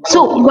you can.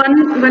 So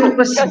one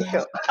question.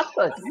 Sure, of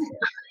course.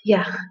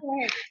 Yeah.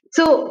 Right.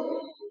 So,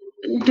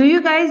 do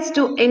you guys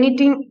do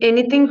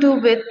anything to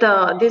with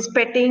these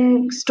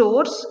petting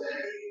stores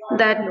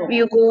that No.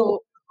 you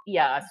go?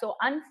 So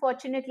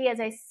unfortunately, as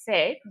I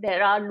said,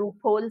 there are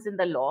loopholes in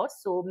the law.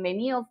 So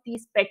many of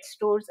these pet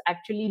stores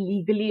actually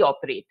legally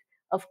operate.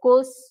 Of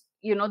course,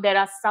 there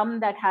are some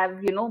that have,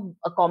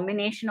 a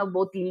combination of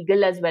both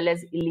legal as well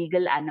as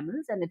illegal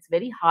animals, and it's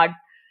very hard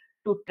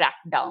to track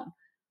down.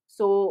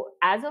 So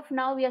as of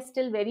now, we are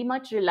still very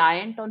much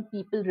reliant on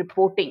people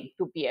reporting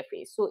to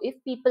PFA. So if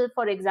people,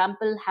 for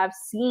example, have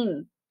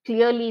seen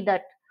clearly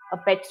that a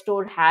pet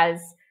store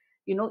has,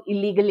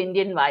 illegal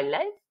Indian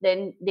wildlife,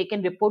 then they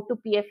can report to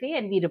PFA,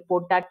 and we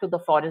report that to the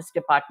forest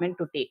department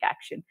to take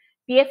action.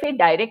 PFA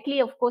directly,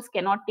 of course,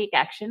 cannot take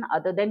action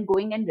other than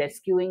going and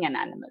rescuing an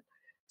animal.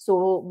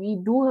 So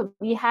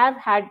we have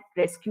had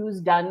rescues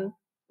done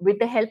with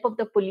the help of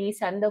the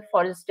police and the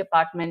forest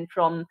department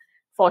from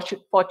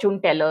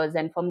fortune tellers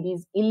and from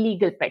these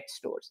illegal pet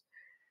stores.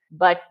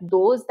 But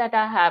those that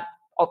are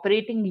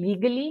operating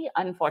legally,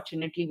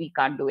 unfortunately, we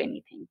can't do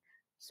anything.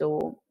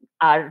 So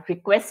our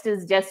request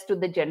is just to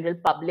the general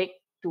public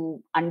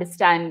to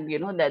understand,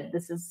 that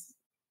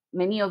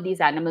many of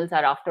these animals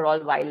are, after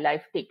all,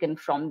 wildlife taken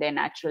from their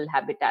natural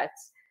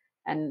habitats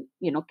and,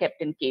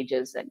 kept in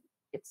cages, and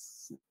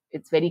it's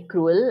very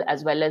cruel,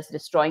 as well as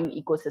destroying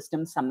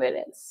ecosystems somewhere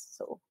else.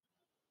 So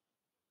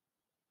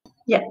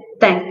Yeah.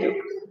 Thank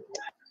you.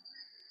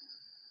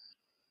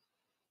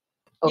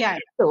 okay. Yeah.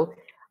 So,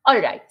 all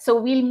right. So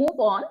we'll move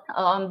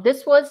on.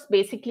 This was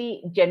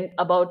basically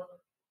about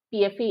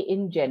PFA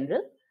in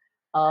general.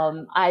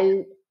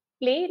 I'll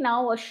play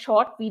now a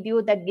short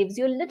video that gives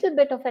you a little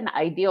bit of an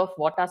idea of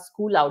what our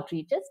school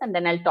outreach is, and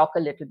then I'll talk a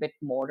little bit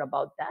more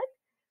about that.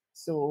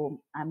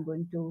 So I'm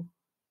going to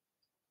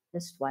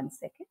just 1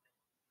 second.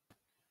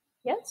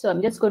 Yeah. So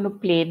I'm just going to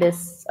play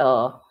this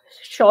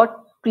short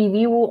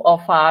preview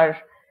of our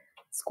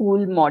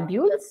school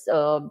modules,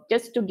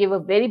 just to give a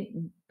very,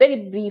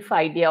 very brief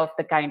idea of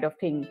the kind of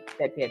thing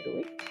that we are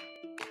doing.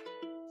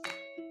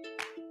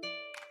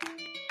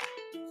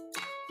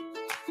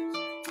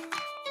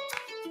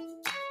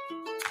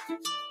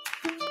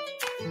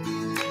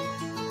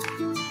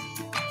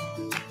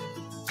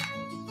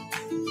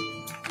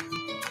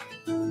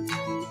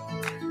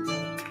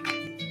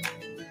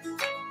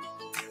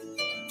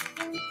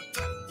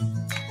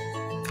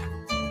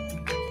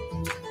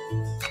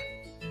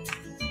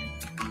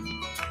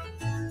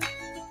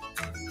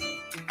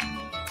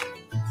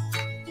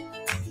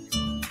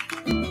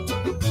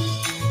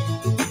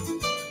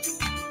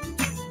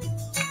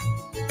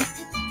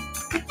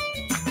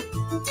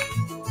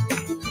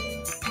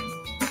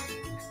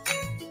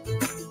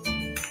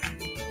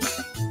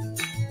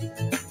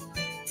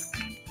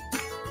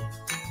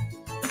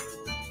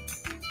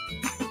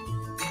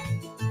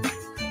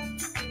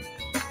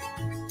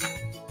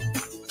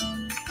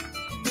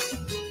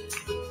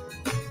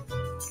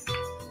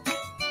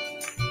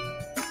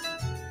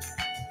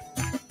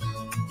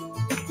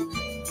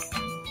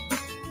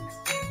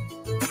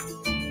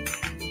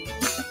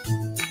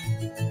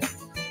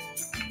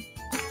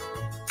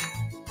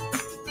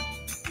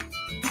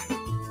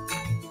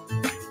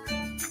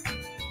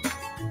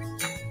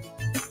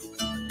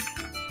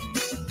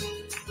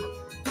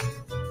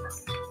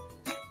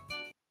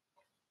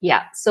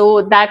 Yeah,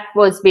 so that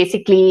was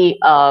basically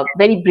a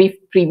very brief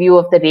preview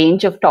of the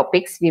range of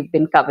topics we've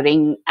been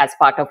covering as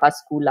part of our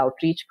school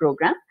outreach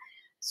program.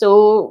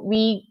 So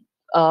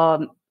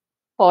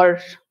for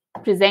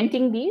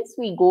presenting these,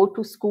 we go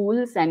to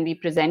schools and we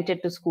present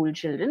it to school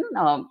children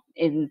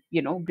in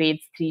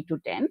grades 3 to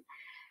 10.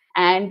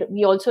 And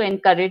we also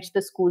encourage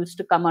the schools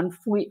to come on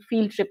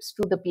field trips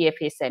to the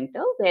PFA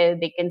center, where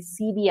they can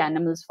see the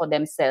animals for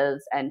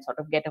themselves and sort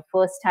of get a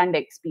first-hand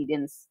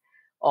experience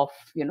of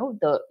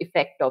the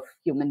effect of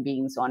human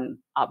beings on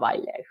our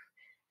wildlife.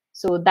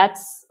 So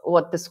that's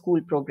what the school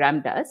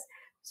program does.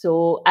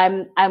 So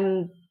I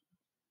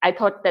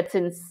thought that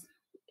since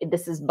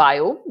this is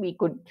bio, we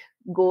could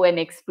go and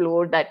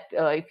explore that.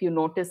 If you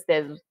notice,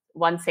 there's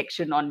one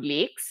section on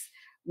lakes.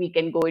 We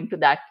can go into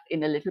that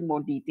in a little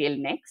more detail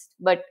next.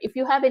 But if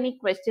you have any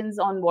questions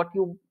on what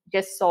you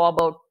just saw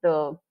about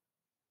the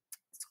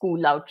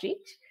school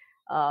outreach,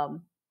 I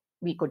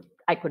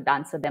could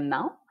answer them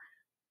now.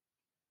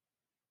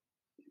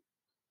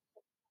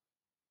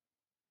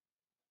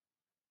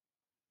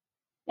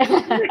 So,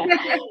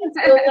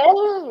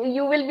 well,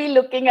 you will be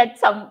looking at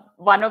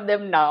one of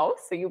them now.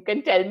 So you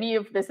can tell me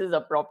if this is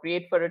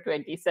appropriate for a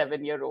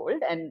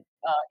 27-year-old. And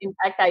in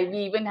fact, we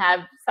even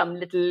have some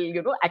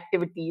little,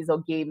 activities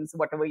or games,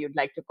 whatever you'd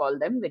like to call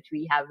them, which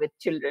we have with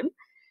children,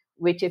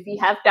 which if we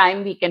have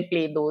time, we can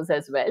play those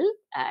as well.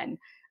 And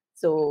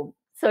so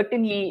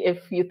certainly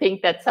if you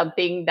think that's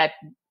something that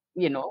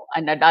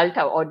an adult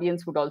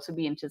audience would also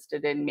be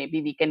interested in,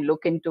 maybe we can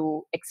look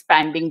into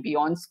expanding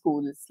beyond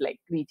schools, like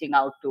reaching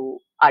out to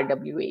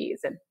RWAs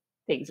and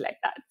things like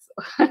that.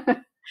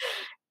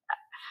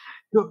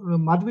 So So,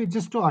 Madhavi,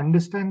 just to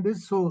understand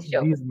this, so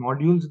sure. these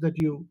modules that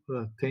you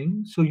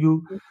think, so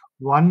you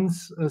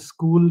once a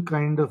school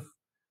kind of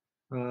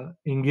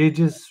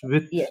engages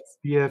with Yes.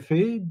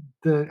 PFA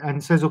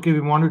and says, okay,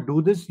 we want to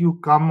do this, you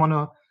come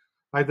on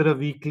either a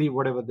weekly,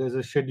 whatever, there's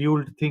a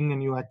scheduled thing,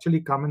 and you actually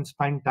come and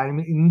spend time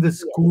in the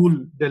school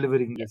Yes.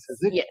 delivering this, is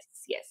it?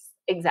 Yes,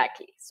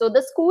 exactly. So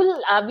the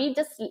school, we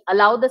just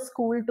allow the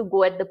school to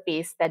go at the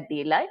pace that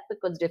they like,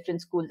 because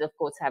different schools, of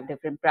course, have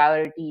different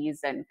priorities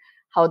and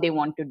how they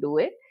want to do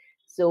it.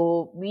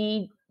 So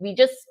we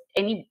just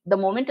the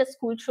moment a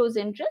school shows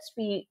interest,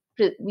 we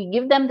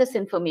give them this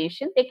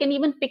information. They can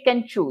even pick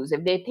and choose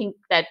if they think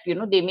that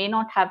they may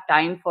not have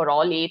time for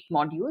all 8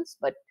 modules,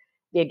 but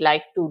they'd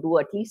like to do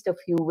at least a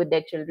few with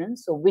their children.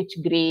 So which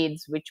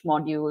grades, which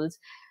modules,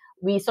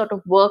 we sort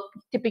of work.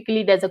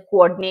 Typically there's a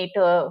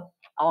coordinator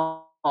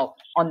on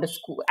the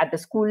school at the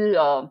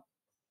school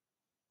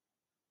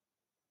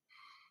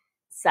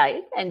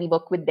side, and we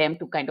work with them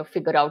to kind of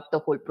figure out the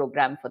whole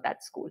program for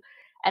that school.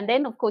 And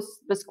then of course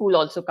the school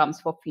also comes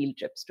for field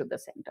trips to the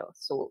center,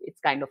 so it's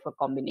kind of a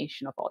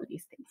combination of all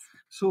these things.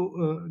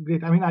 So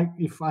great. I mean,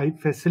 if I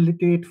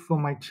facilitate for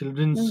my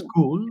children's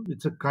school,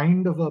 it's a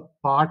kind of a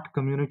part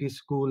community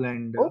school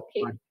and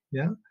Okay. part,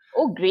 yeah.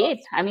 Oh,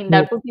 great. I mean, So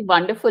that would be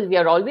wonderful. We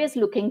are always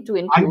looking to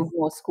include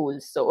more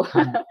schools. So,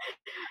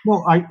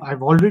 no,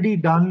 I've already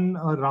done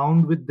a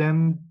round with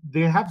them.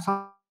 They have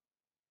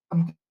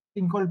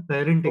something called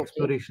parent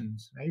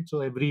explorations, right?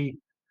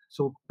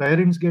 So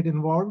parents get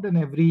involved, and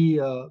every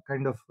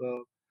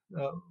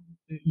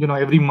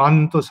every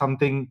month or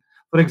something.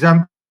 For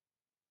example,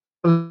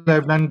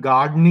 I've done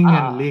gardening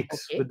and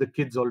lakes with the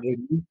kids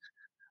already. okay.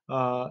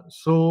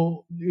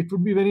 So it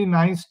would be very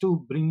nice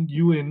to bring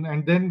you in,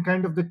 and then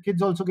kind of the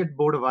kids also get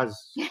bored of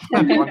us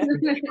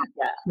constantly.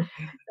 Yeah.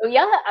 So,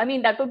 yeah, I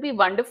mean, that would be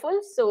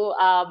wonderful. So,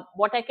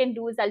 what I can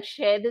do is I'll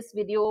share this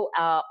video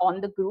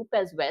on the group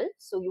as well.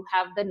 So you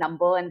have the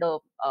number and the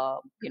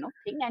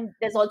thing, and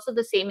there's also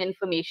the same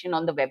information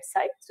on the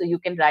website. So you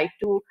can write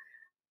to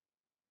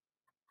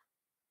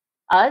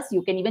us.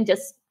 You can even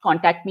just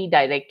contact me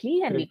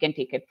directly, and we can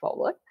take it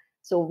forward.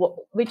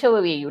 So whichever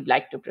way you'd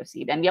like to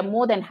proceed, and we are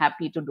more than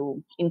happy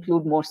to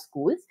include more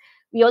schools.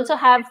 We also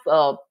have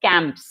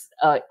camps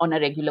on a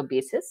regular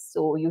basis.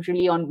 So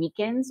usually on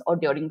weekends or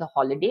during the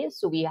holidays.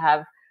 So we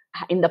have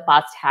in the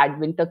past had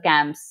winter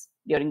camps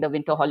during the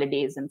winter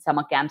holidays and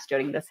summer camps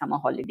during the summer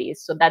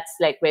holidays. So that's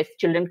like where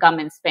children come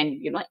and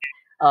spend,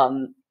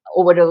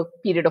 over a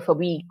period of a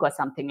week or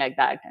something like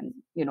that, and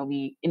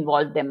we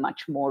involve them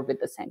much more with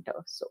the center.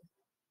 So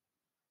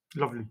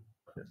Lovely.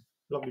 Yes,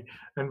 lovely.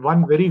 And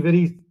one very,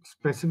 very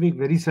specific,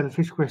 very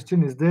selfish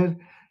question: is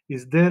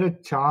there a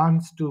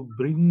chance to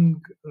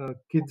bring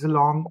kids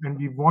along, and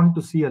we want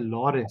to see a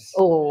loris?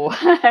 oh,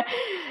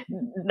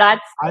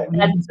 that's We've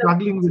that's been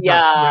struggling with that.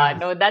 yeah, Yeah.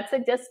 no, that's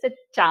just a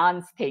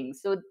chance thing.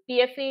 So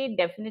PFA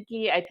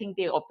definitely, I think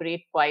they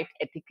operate quite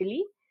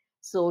ethically.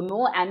 So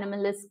no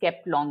animal is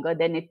kept longer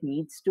than it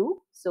needs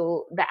to.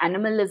 So the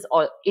animal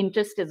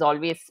interest is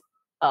always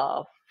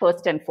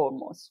first and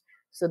foremost.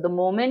 So the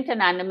moment an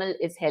animal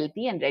is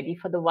healthy and ready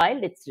for the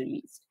wild, it's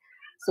released.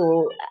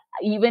 So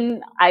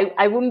even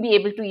I wouldn't be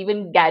able to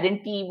even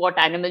guarantee what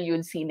animal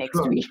you'll see next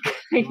Sure. week,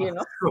 Sure.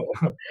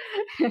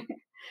 So,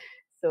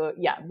 so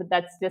yeah, but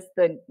that's just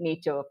the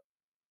nature of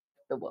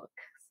the work.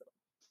 So,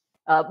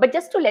 but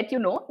just to let you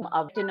know,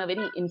 in a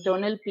very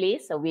internal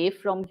place away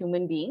from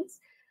human beings.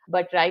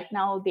 But right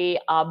now they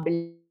are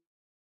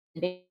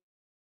building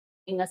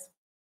a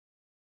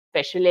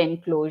special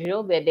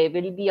enclosure where there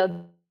will be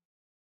a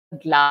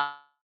glass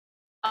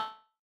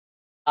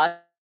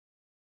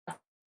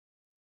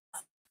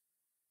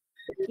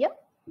yeah.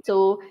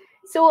 So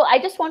I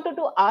just wanted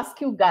to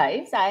ask you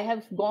guys, I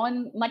have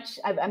gone much,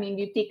 I mean,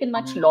 we've taken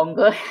much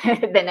longer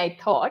than I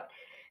thought.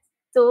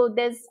 So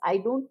I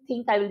don't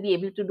think I will be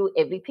able to do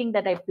everything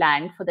that I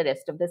planned for the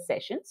rest of the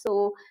session.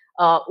 So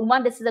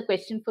Uma, this is a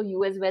question for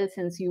you as well,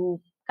 since you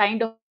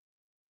kind of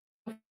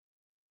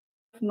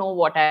know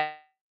what I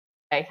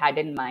had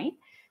in mind.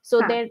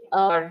 So there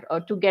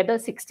are together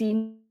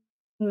 16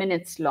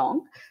 minutes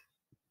long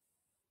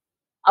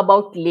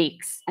about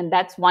lakes, and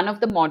that's one of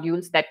the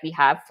modules that we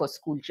have for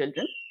school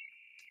children.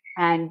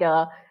 And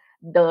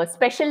the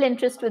special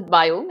interest with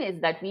Biome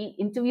is that we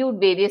interviewed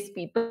various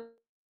people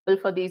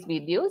for these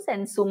videos,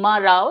 and Suma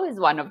Rao is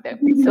one of them.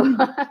 So,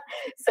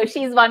 so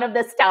she's one of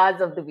the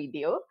stars of the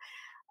video.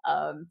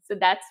 So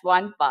that's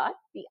one part.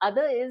 The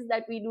other is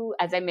that we do,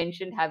 as I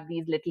mentioned, have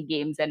these little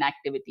games and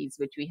activities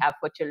which we have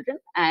for children.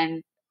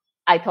 And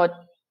I thought,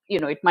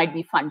 it might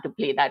be fun to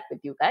play that with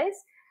you guys.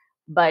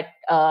 But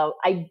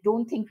I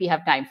don't think we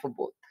have time for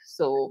both.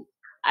 So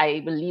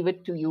I will leave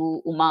it to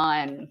you,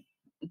 Uma, and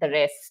the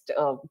rest.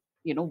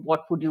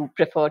 What would you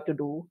prefer to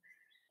do?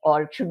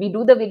 Or should we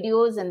do the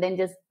videos and then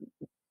just,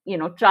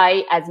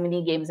 try as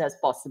many games as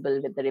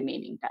possible with the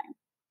remaining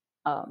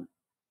time?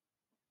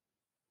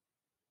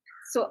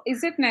 So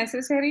is it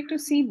necessary to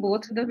see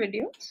both the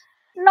videos?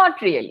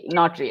 Not really,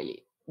 not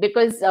really.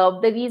 Because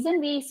the reason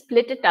we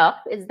split it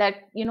up is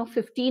that,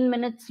 15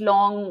 minutes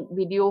long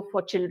video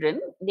for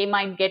children, they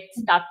might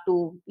start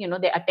to,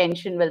 their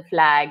attention will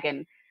flag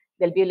and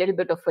there'll be a little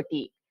bit of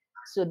fatigue.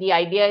 So the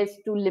idea is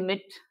to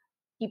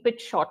keep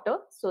it shorter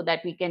so that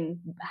we can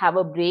have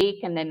a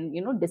break and then,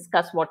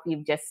 discuss what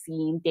we've just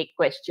seen, take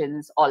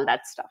questions, all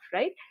that stuff,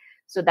 right?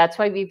 So that's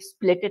why we've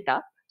split it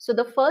up. So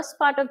the first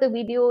part of the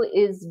video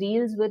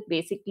deals with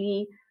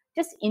basically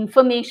just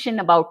information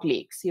about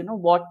lakes,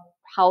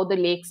 how the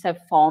lakes have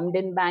formed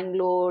in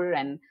Bangalore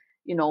and,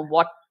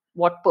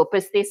 what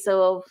purpose they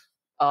serve,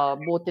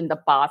 both in the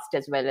past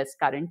as well as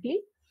currently.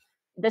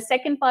 The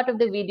second part of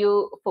the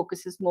video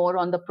focuses more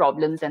on the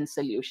problems and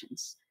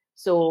solutions.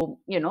 So,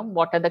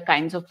 what are the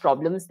kinds of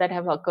problems that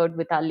have occurred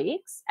with our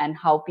lakes and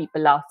how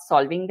people are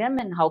solving them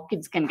and how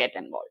kids can get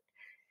involved.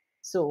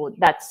 So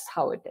that's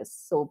how it is.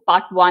 So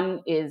part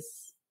one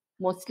is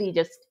mostly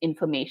just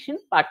information.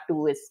 Part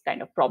two is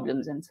kind of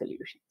problems and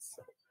solutions.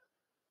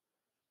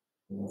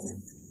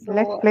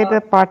 Let's play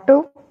the part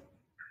two.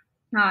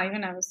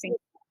 Even I was thinking.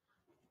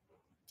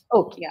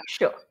 Okay, yeah.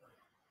 Sure.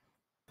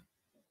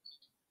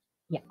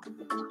 Yeah.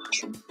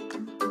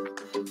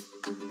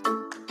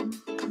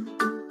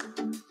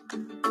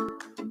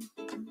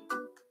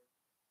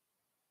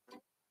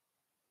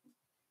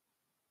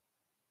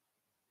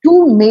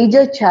 Two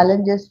major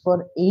challenges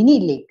for any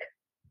lake,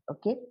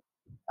 okay?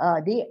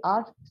 They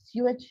are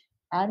sewage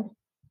and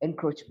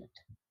encroachment.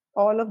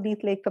 All of these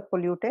lakes are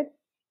polluted.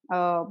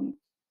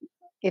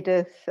 It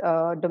is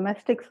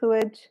domestic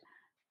sewage,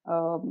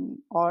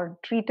 or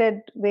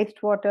treated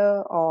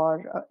wastewater,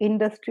 or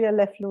industrial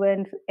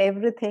effluents.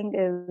 Everything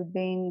is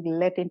being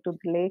let into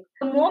the lake.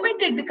 The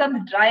moment it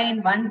becomes dry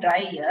in one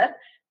dry year,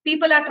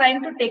 people are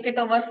trying to take it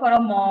over for a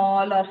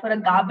mall or for a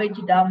garbage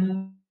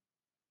dump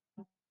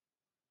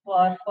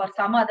or for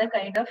some other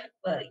kind of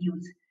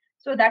use.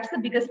 So that's the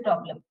biggest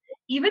problem.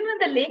 Even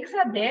when the lakes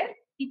are there,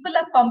 people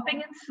are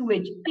pumping in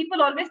sewage.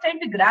 People always trying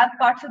to grab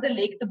parts of the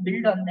lake to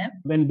build on them.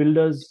 When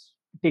builders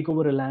take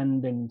over a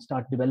land and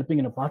start developing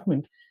an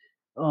apartment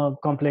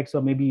complex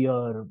or maybe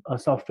a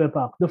software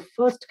park, the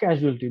first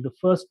casualty, the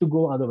first to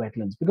go are the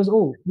wetlands, because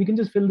we can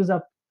just fill this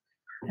up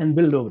and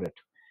build over it.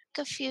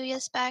 A few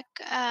years back,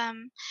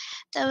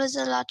 there was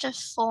a lot of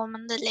foam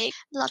on the lake,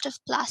 a lot of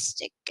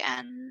plastic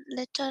and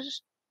litter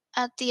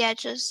at the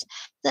edges.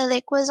 The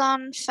lake was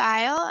on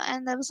fire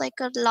and there was like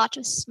a lot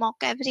of smoke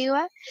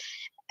everywhere.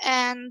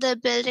 And the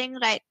building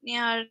right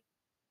near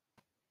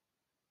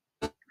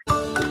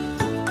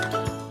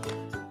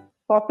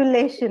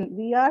Population,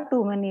 we are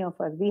too many of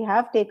us. We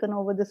have taken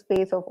over the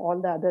space of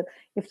all the others.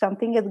 If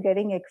something is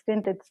getting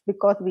extinct, it's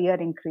because we are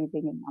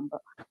increasing in number.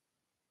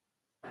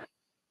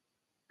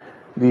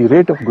 The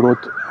rate of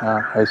growth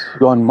has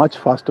gone much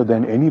faster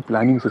than any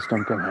planning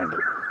system can handle.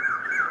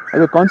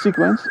 As a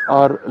consequence,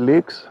 our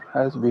lakes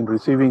has been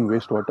receiving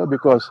wastewater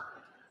because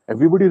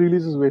everybody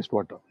releases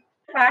wastewater.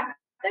 The fact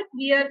that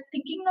we are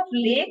thinking of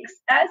lakes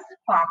as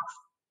parks.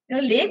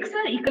 Lakes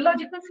are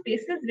ecological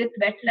spaces with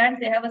wetlands.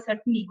 They have a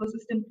certain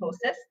ecosystem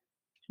process.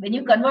 When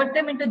you convert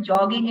them into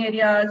jogging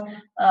areas,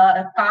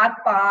 car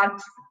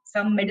parks,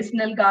 some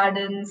medicinal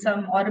gardens,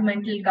 some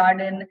ornamental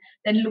garden,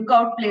 then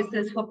lookout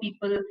places for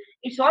people,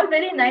 it's all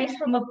very nice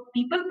from a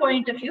people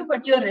point of view,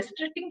 but you're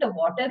restricting the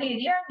water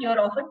area and you're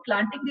often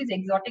planting these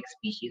exotic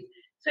species.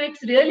 So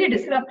it's really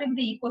disrupting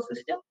the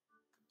ecosystem.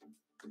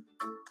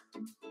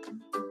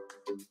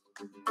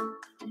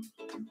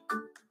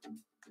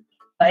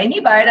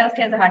 Any biodiversity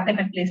has a hard time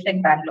in a place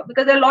like Bangalore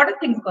because there are a lot of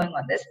things going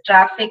on. There's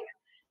traffic.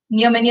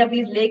 Near many of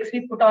these lakes,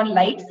 we put on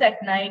lights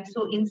at night.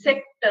 So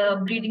insect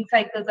breeding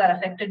cycles are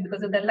affected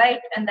because of the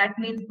light. And that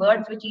means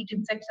birds which eat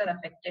insects are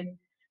affected.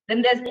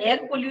 Then there's air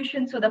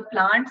pollution. So the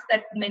plants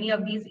that many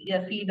of these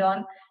feed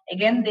on,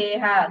 again, they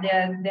have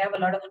a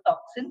lot of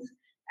toxins.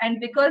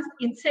 And because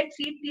insects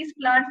eat these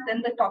plants,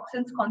 then the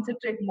toxins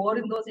concentrate more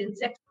in those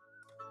insects.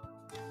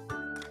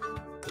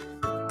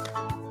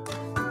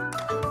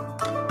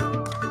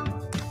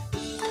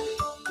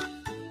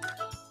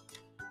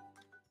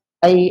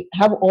 I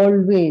have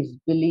always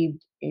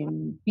believed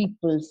in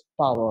people's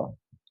power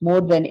more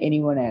than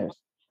anyone else.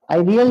 I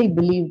really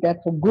believe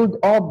that for good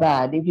or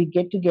bad, if we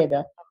get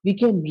together, we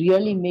can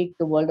really make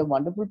the world a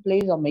wonderful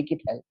place or make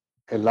it hell.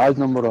 A large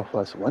number of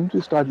us, once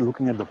we start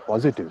looking at the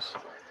positives,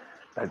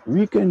 that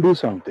we can do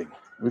something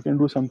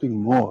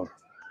more,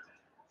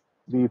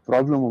 the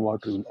problem of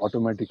water will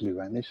automatically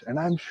vanish. And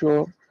I'm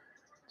sure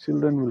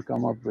children will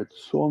come up with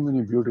so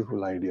many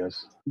beautiful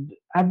ideas.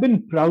 I've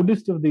been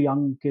proudest of the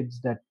young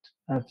kids that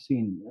I've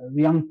seen,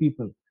 the young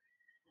people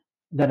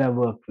that I've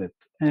worked with,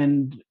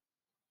 and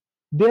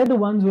they're the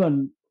ones who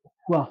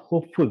are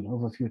hopeful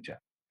of a future,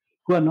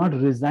 who are not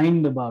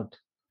resigned about,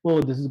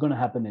 oh, this is going to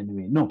happen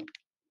anyway. No,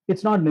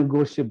 it's not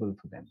negotiable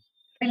for them.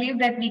 I believe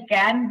that we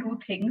can do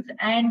things,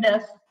 and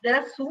there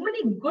are so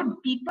many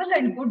good people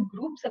and good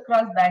groups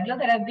across Bangalore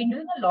that have been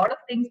doing a lot of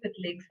things with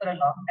lakes for a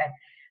long time.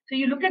 So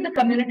you look at the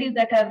communities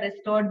that have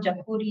restored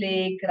Jappur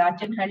Lake,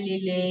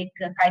 Rachanhalli Lake,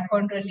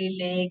 Kaikondralli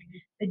Lake,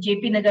 the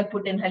JP Nagar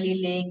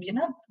Puttinhalli Lake,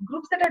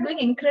 groups that are doing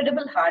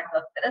incredible hard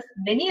work. There are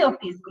many of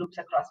these groups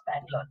across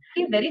Bangalore.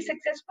 Very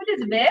successful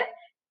is where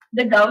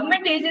the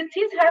government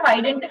agencies have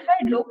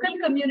identified local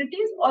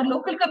communities, or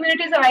local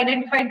communities have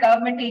identified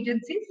government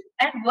agencies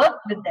and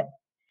worked with them.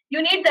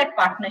 You need that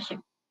partnership.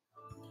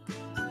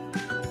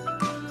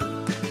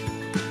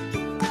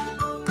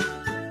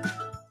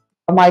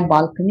 From my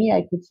balcony,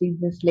 I could see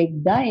this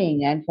lake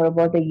dying, and for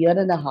about a year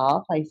and a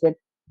half, I said,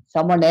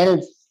 someone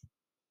else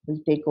will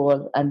take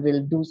over and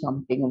will do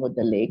something about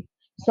the lake.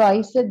 So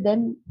I said,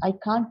 then I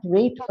can't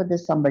wait for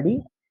this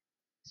somebody.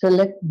 So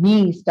let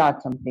me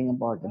start something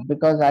about it,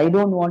 because I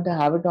don't want to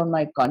have it on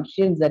my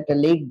conscience that the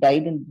lake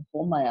died in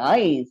before my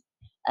eyes,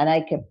 and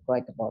I kept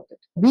quiet about it.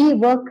 We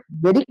work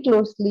very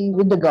closely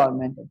with the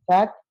government, in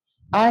fact,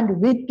 and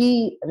with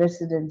the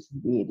residents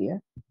in the area.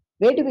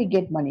 Where do we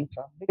get money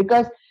from?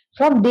 Because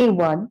from day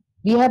one,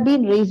 we have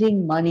been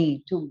raising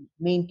money to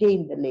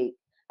maintain the lake,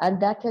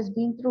 and that has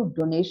been through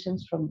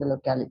donations from the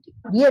locality.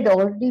 We had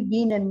already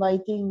been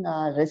inviting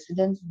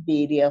residents in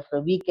the area for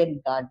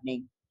weekend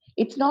gardening.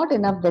 It's not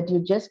enough that you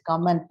just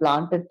come and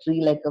plant a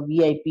tree like a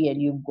VIP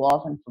and you go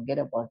off and forget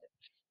about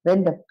it.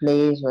 When the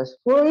place was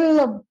full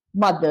of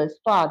mothers,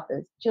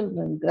 fathers,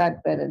 children,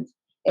 grandparents,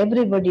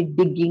 everybody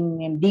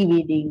digging and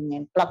deweeding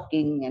and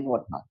plucking and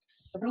whatnot.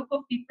 A group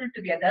of people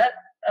together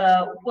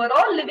who are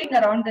all living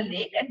around the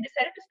lake and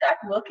decided to start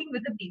working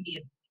with the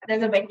BBM.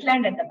 There's a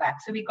wetland at the back,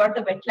 so we got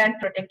the wetland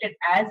protected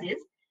as is,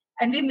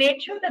 and we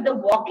made sure that the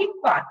walking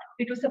path,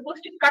 it was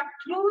supposed to cut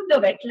through the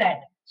wetland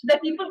so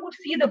that people could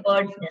see the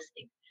birds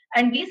nesting.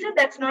 And we said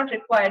that's not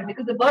required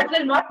because the birds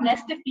will not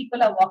nest if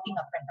people are walking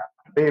up and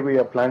down. The way we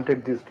have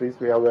planted these trees,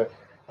 we have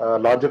a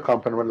larger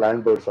component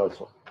land birds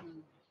also.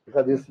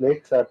 Because these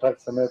lakes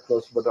attract somewhere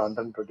close to about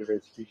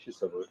 125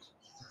 species of birds.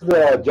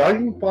 The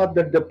jogging path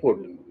that they put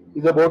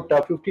is about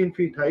 15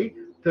 feet high,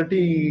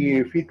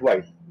 30 feet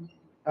wide.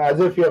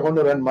 As if you are going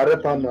to run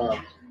marathon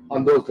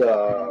on those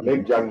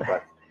lake jogging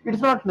tracks.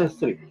 It's not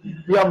necessary.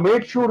 We have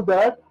made sure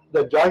that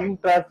the jogging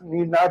tracks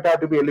need not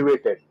have to be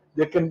elevated.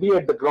 They can be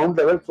at the ground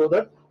level so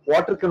that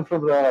water can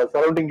from the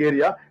surrounding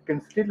area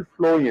can still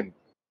flow in.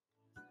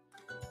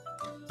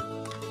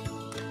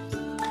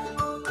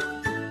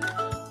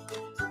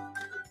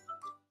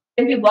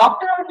 When we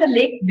walked around the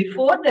lake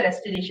before the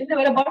restoration, there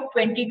were about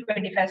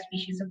 20-25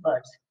 species of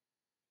birds.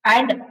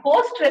 And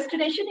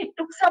post-restoration, it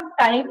took some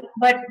time,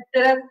 but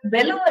there are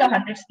well over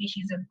 100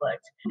 species of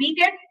birds. We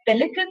get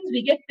pelicans,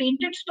 we get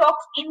painted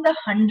storks in the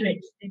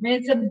hundreds.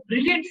 It's a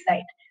brilliant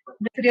sight.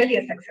 It's really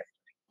a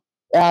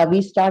success.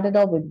 We started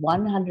off with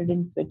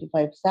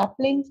 125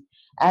 saplings,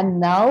 and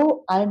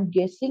now I'm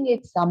guessing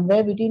it's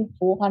somewhere between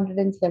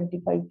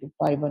 475 to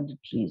 500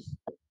 trees.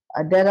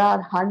 There are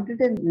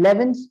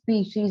 111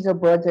 species of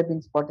birds have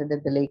been spotted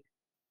at the lake,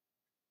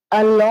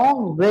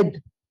 along with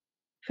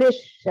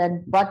fish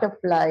and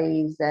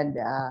butterflies and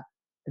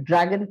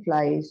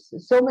dragonflies,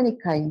 so many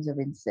kinds of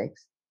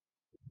insects.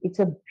 It's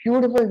a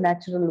beautiful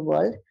natural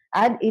world,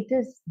 and it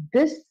is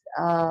this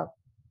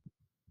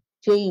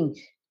change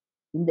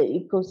in the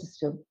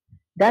ecosystem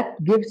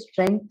that gives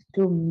strength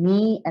to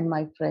me and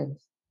my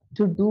friends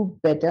to do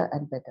better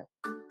and better.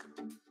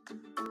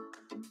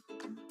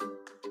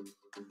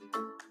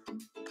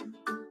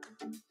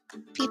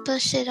 People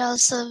should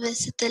also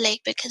visit the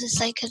lake because it's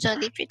like a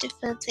really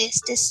beautiful place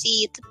to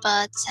see the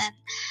birds and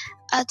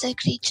other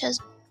creatures.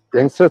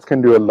 Youngsters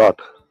can do a lot.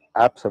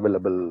 Apps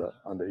available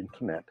on the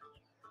internet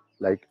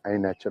like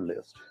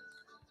iNaturalist,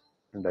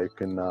 and I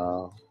can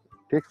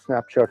take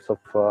snapshots of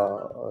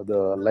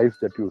the life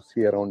that you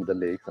see around the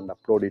lakes and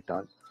upload it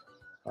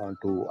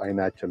onto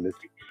iNaturalist.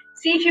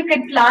 See if you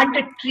can plant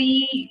a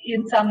tree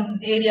in some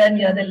area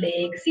near the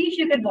lake. See if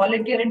you can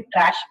volunteer in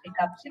trash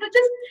pickups.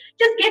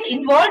 Just get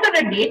involved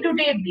on a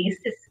day-to-day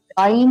basis.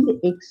 Find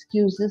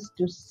excuses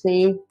to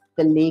save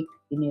the lake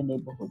in your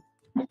neighborhood.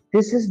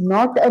 This is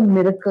not a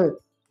miracle.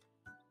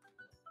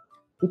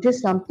 It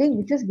is something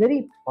which is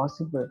very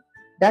possible,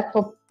 that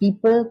for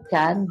people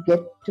can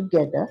get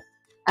together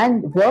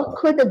and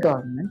work with the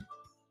government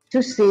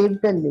to save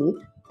the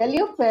lake. Tell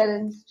your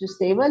parents to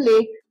save a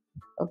lake,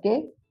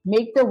 okay?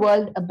 Make the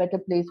world a better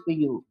place for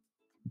you.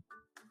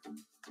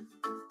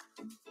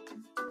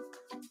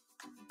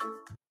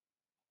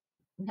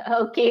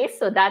 Okay,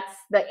 so that's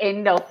the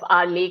end of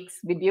our lakes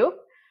video.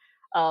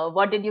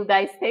 What did you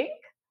guys think?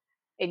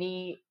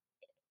 Any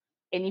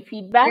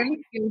feedback?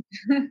 Really cute.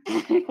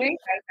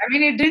 I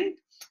mean, it didn't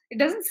it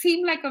doesn't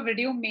seem like a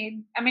video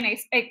made. I mean,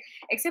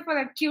 except for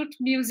that cute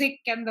music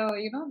and the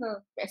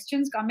the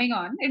questions coming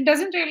on, it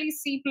doesn't really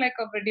seem like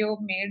a video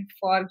made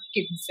for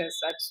kids as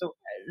such. So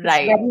it's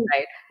Right, very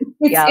right.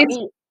 it's Yeah, it's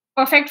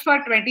perfect for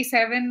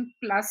 27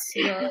 plus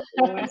year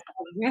olds as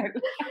well.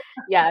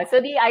 yeah.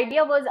 So the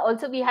idea was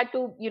also we had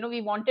to,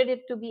 we wanted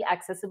it to be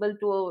accessible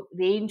to a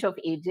range of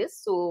ages.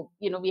 So,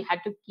 we had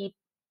to keep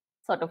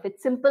sort of it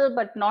simple,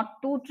 but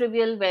not too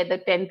trivial where the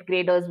 10th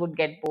graders would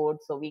get bored.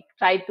 So we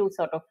tried to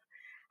sort of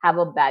have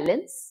a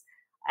balance.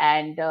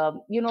 And,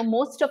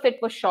 most of it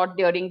was shot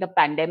during the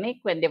pandemic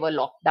when they were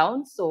locked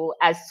down. So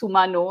as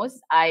Suma knows,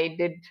 I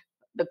did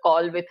the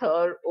call with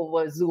her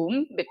over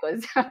Zoom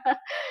because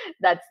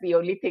that's the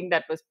only thing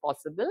that was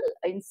possible.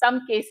 In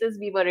some cases,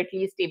 we were at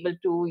least able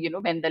to,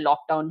 when the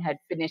lockdown had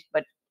finished,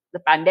 but the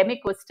pandemic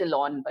was still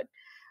on, but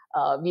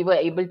we were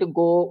able to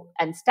go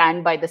and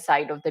stand by the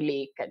side of the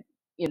lake and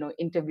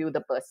interview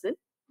the person.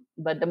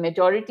 But the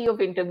majority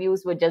of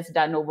interviews were just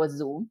done over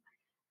Zoom.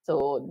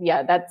 So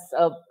yeah, that's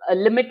a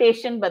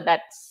limitation, but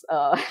that's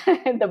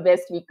the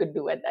best we could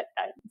do at that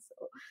time.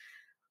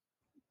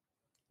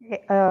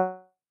 So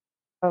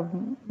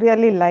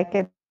Really like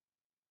it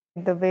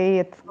the way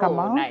it's come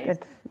out. oh, It's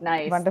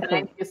nice, nice. wonderful.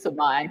 Thank you,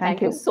 Suma, and Thank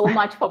thank you you. so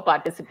much for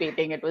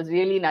participating. It was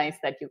really nice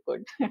that you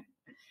could.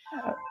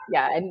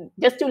 Yeah, and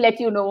just to let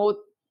you know,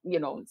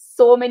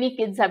 so many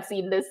kids have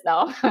seen this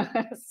now.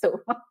 so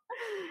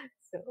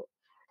so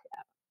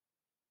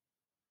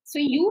So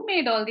you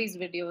made all these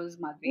videos,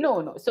 Madhavi?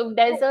 No. So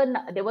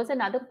there was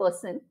another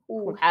person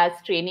who has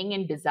training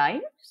in design.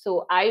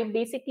 So I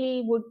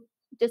basically would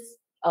just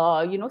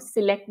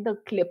select the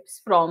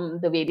clips from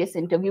the various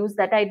interviews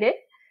that I did,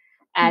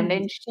 and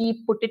then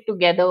she put it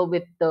together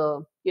with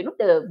the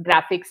the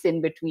graphics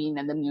in between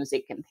and the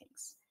music and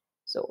things.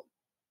 So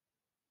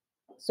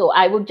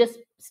I would just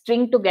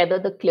string together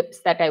the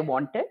clips that I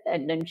wanted,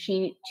 and then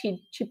she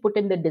put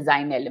in the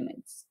design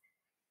elements.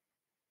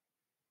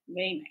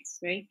 Very nice,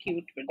 very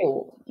cute video.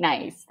 Oh,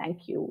 nice.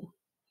 Thank you.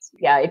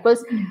 Yeah, it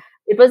was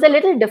a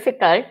little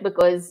difficult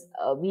because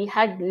we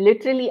had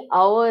literally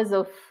hours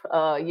of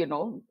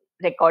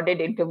recorded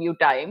interview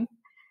time,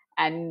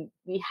 and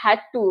we had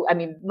to, I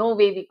mean, no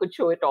way we could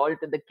show it all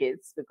to the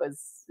kids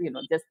because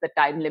just the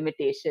time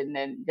limitation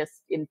and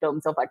just in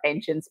terms of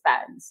attention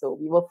span. So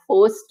we were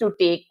forced to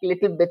take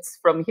little bits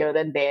from here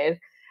and there.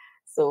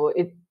 So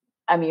it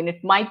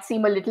might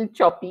seem a little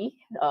choppy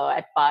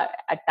at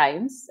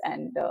times,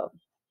 and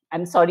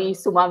I'm sorry,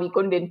 Suma, we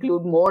couldn't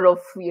include more of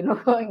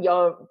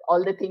your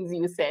all the things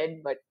you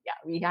said, but yeah,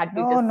 we had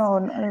to just No.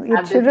 It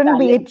have this shouldn't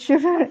be. balance.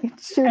 It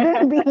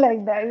shouldn't be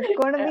like that.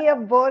 It's going to be a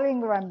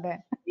boring one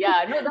then.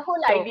 Yeah, no, the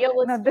whole So idea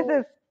was no, this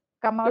is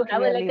come to out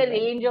have really a well.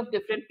 range of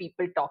different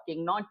people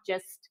talking, not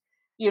just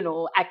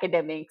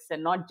academics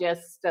and not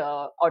just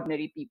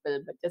ordinary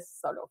people, but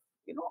just sort of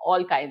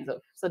all kinds of.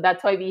 So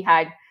that's why we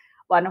had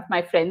one of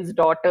my friend's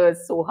daughters,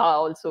 Soha,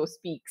 also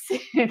speaks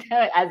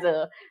as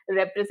a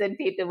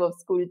representative of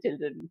school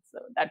children. So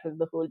that was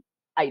the whole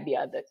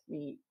idea, that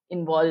we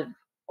involve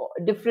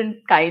different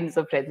kinds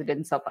of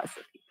residents of our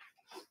city.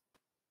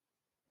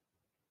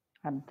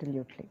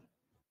 Absolutely.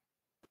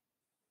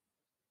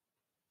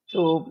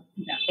 So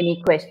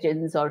any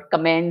questions or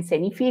comments,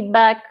 any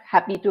feedback,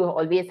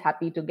 always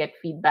happy to get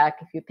feedback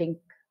if you think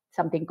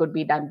something could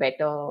be done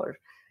better. Or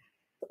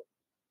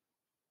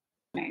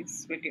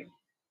Nice video.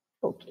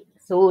 okay,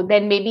 so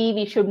then maybe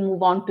we should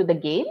move on to the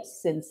games,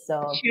 since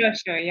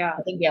Sure, yeah.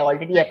 I think we are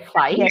already at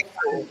 5. Yes.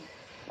 So,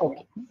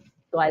 okay,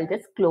 so I'll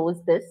just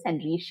close this and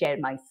reshare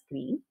my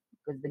screen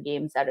because the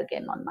games are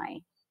again on my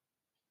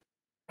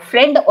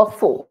friend or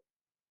foe.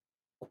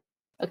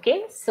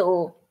 Okay,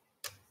 so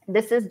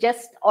this is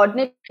just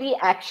ordinary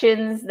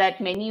actions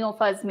that many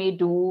of us may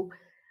do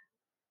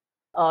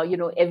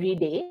every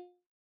day,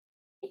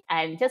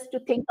 and just to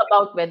think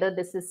about whether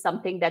this is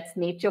something that's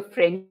nature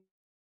friendly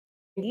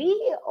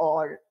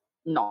or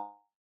not,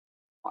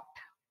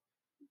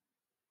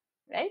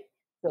 right?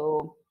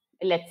 So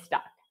let's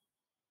start.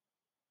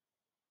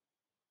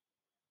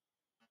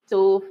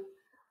 So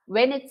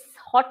when it's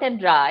hot and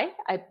dry,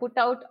 I put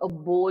out a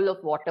bowl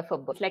of water for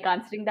birds. Like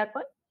answering that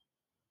one?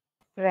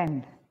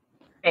 Friend.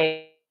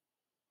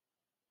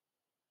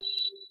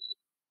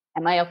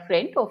 Am I a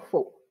friend or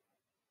foe?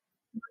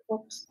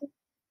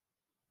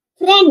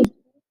 Friend.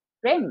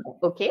 Friend,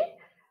 okay.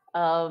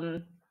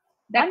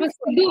 That was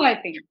Sidhu, I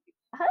think.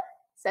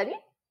 Sorry?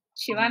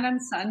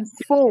 Shivanand's son.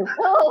 Foe.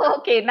 Oh,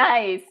 okay,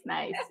 nice.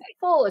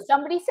 Foe.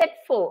 Somebody said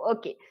foe.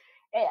 Okay.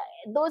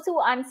 Those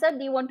who answered,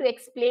 do you want to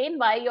explain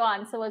why your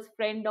answer was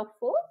friend or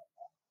foe?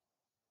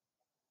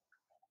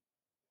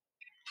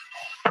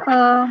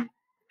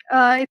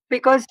 It's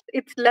because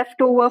it's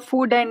leftover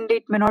food and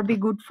it may not be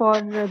good for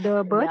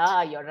the birds.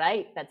 Yeah, you're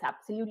right. That's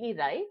absolutely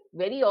right.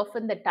 Very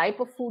often, the type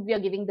of food we are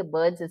giving the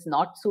birds is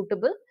not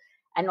suitable.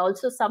 And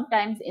also,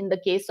 sometimes in the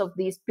case of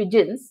these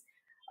pigeons,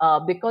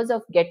 because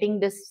of getting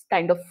this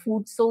kind of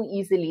food so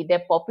easily,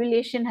 their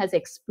population has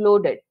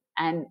exploded,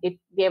 and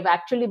they have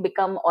actually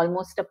become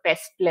almost a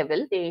pest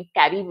level. They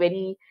carry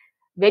very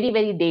very,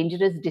 very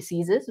dangerous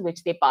diseases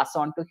which they pass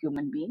on to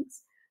human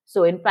beings.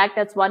 So in fact,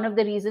 that's one of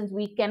the reasons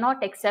we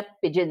cannot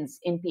accept pigeons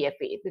in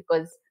PFA,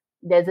 because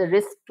there's a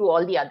risk to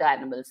all the other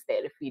animals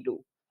there if we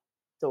do.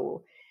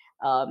 So,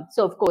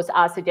 so of course,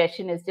 our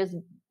suggestion is just,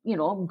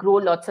 grow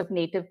lots of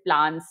native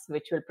plants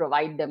which will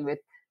provide them with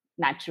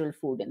natural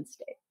food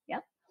instead. Yeah.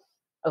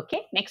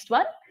 Okay, next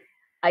one.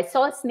 I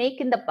saw a snake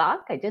in the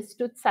park. I just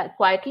stood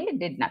quietly and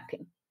did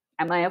nothing.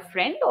 Am I a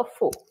friend or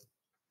foe?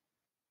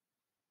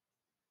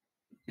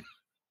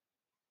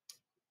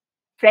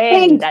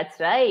 Friend, that's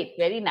right.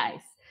 Very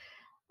nice.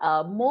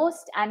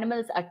 Most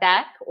animals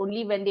attack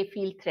only when they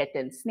feel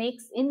threatened.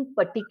 Snakes in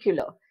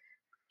particular.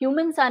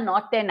 Humans are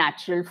not their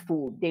natural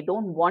food. They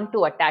don't want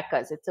to attack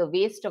us. It's a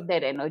waste of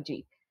their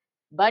energy.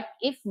 But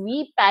if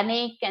we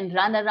panic and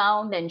run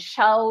around and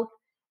shout,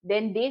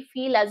 then they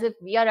feel as if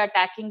we are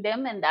attacking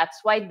them, and that's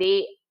why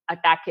they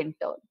attack in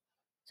turn.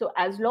 So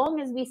as long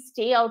as we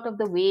stay out of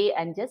the way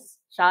and just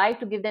try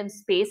to give them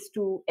space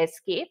to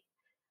escape,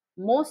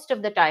 most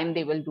of the time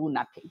they will do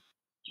nothing.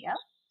 Yeah.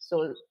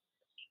 So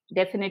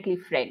definitely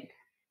friend.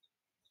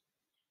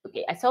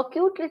 Okay, I saw a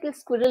cute little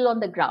squirrel on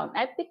the ground.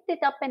 I picked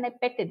it up and I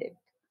petted it.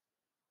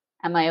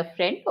 Am I a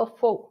friend or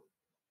foe?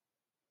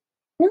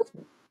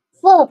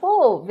 Foe.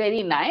 Foe,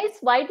 very nice.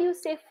 Why do you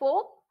say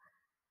foe?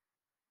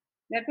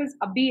 That was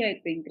Abhi, I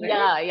think,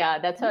 right? Yeah,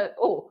 that's why.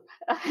 Oh,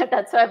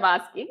 that's why I'm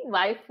asking.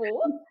 Why foe?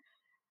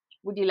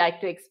 Would you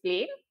like to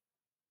explain?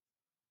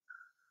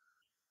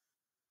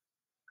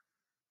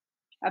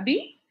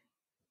 Abhi?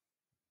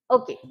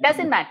 Okay,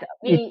 doesn't matter.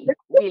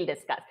 We'll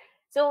discuss.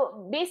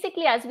 So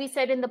basically, as we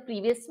said in the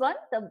previous one,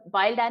 the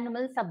wild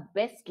animals are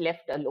best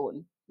left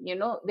alone.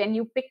 When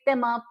you pick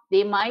them up,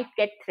 they might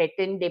get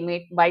threatened, they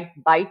might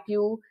bite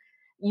you,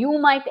 you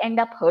might end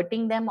up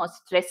hurting them or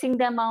stressing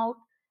them out.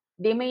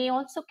 They may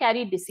also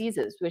carry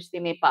diseases which they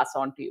may pass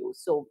on to you.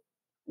 So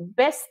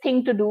best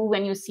thing to do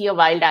when you see a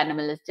wild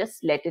animal is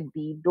just let it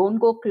be. Don't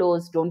go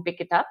close, don't pick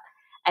it up.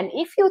 And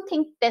if you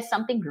think there's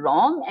something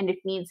wrong and it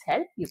needs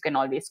help, you can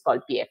always call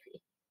PFA.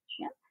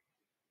 Yeah.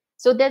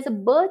 So there's a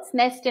bird's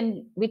nest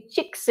with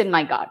chicks in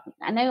my garden,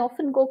 and I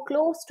often go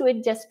close to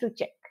it just to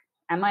check.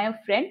 Am I a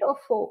friend or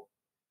foe?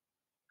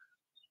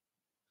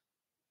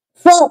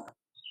 Foe.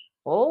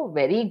 Oh,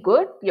 very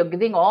good. You're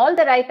giving all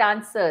the right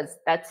answers.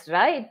 That's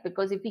right.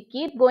 Because if we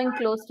keep going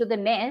close to the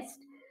nest,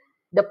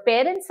 the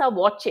parents are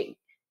watching,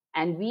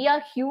 and we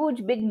are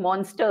huge, big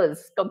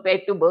monsters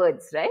compared to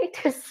birds, right?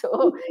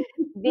 So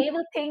they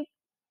will think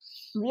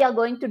we are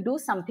going to do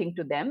something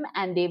to them,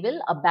 and they will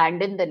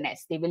abandon the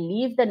nest. They will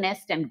leave the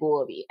nest and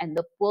go away, and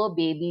the poor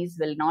babies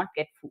will not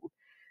get food.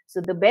 So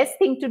the best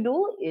thing to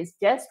do is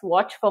just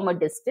watch from a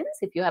distance.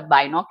 If you have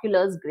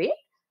binoculars, great,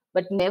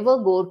 but never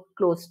go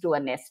close to a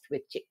nest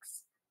with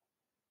chicks.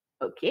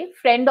 Okay,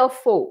 friend or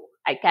foe?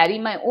 I carry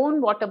my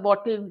own water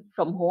bottle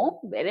from home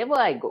wherever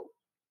I go.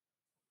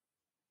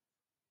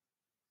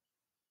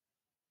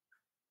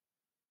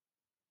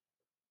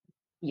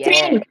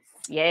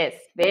 Yes,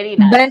 very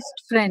nice.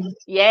 Best friend.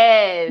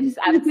 Yes,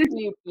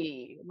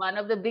 absolutely. One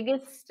of the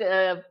biggest,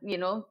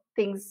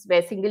 things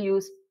where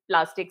single-use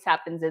plastics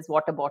happens is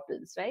water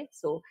bottles, right?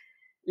 So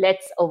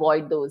let's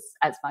avoid those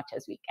as much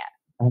as we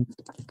can.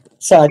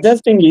 So other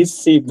thing is,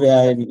 see, in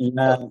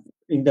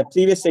the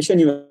previous session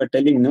you were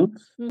telling, no,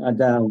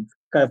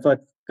 for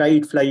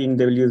kite flying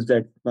they will use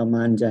that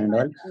manja and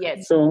all.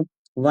 Yes. So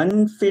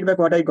one feedback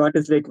what I got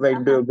is like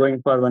while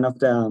going for one of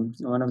the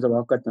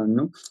walkathon,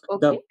 no,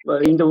 Okay.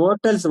 in the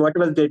hotels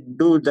whatever they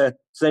do, the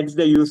threads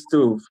they use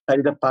to tie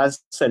the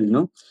parcel,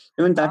 no,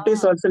 even that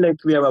is also like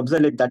we have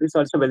observed like that is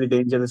also very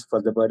dangerous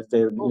for the birds.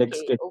 Their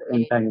legs get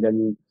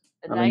entangled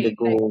when they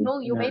go. No,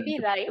 you may be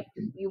right.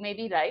 You may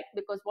be right,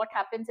 because what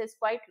happens is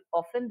quite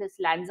often this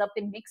lands up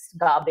in mixed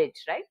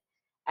garbage, right?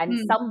 And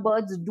some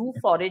birds do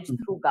forage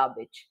through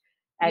garbage,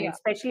 and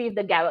especially if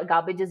the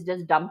garbage is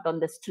just dumped on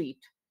the street,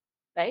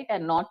 right,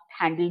 and not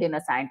handled in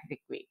a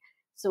scientific way.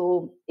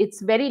 So it's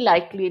very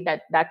likely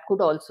that that could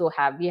also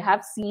have. We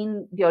have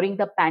seen during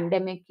the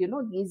pandemic,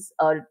 these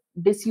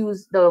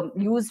the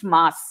used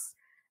masks,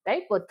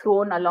 right, were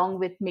thrown along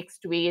with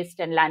mixed waste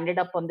and landed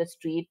up on the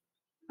street.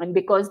 And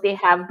because they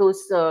have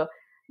those, the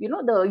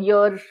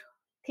ear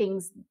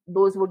things,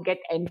 those would get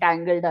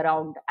entangled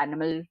around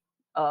animals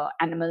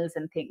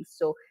and things.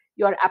 So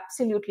you are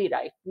absolutely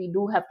right. We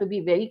do have to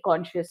be very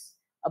conscious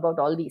about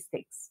all these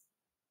things.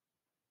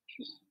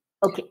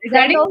 Okay.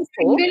 Regarding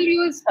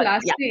single-use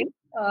plastic,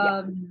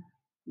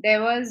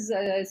 there was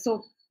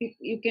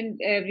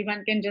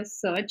everyone can just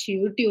search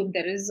YouTube.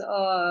 There is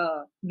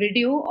a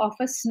video of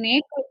a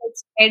snake with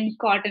its head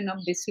caught in a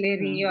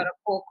Bisleri or a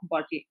Coke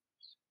bottle,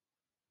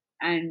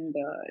 and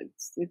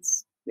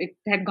it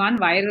had gone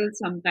viral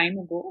some time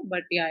ago.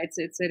 But yeah, it's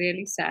a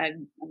really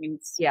sad. I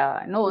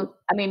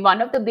mean,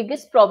 one of the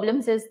biggest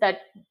problems is that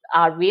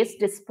our waste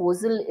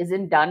disposal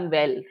isn't done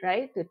well,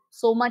 right?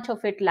 So much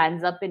of it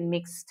lands up in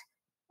mixed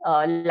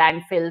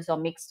landfills or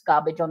mixed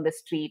garbage on the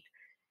street,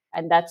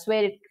 and that's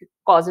where it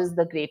causes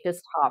the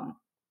greatest harm.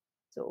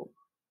 So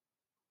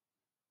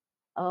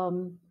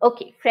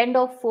okay, friend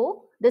or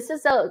foe? this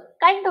is a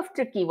kind of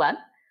tricky one.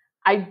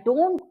 I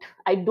don't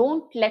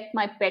let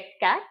my pet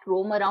cat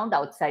roam around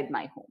outside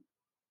my home.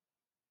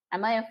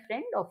 Am I a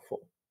friend or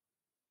foe?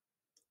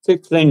 Say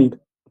friend.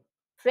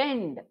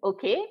 Friend.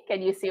 Okay.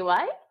 Can you say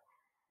why?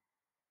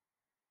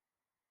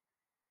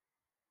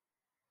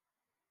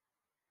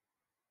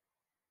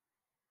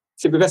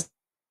 See, because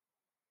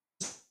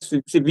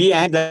we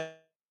had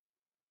that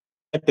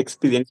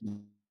experience.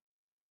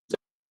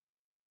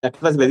 That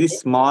was very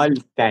small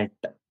cat.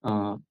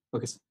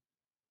 Okay,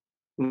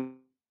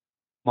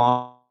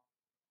 small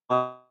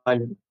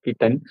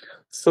kitten.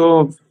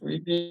 So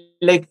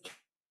like,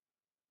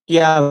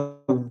 yeah,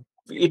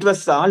 it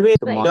was always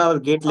our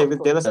gate level.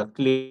 There was Right.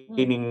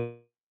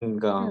 cleaning Of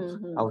course.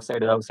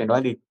 outside the house and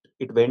all.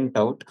 It went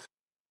out,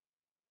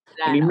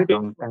 and immediately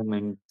Ran long out. time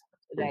and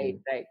Right.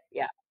 Right.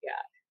 Yeah.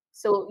 Yeah.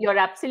 So you're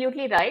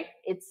absolutely right.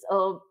 It's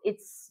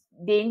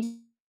dangerous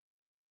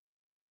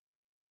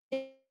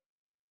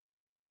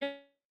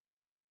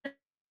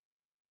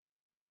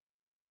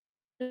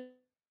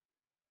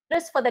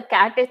for the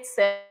cat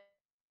itself,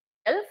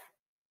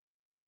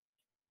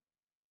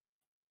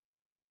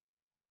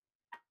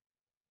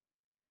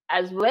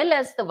 as well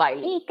as the wild.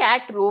 Any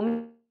cat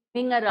roaming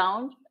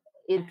around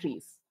is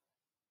trees.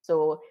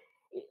 So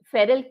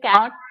feral cats,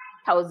 not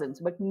thousands,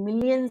 but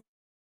millions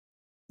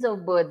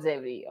of birds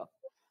every year.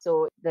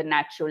 So the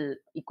natural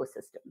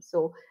ecosystem.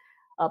 So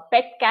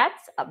pet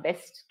cats are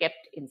best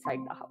kept inside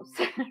the house.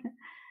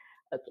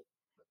 Okay.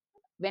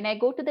 When I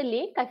go to the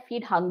lake, I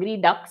feed hungry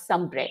ducks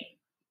some bread.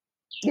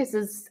 This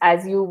is,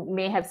 as you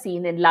may have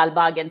seen in Lal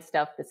Bagh and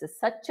stuff, this is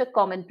such a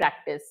common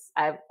practice.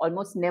 I've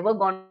almost never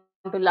gone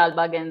to Lal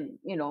Bagh and,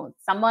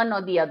 someone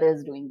or the other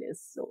is doing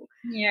this. So,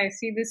 Yeah, I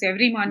see this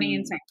every morning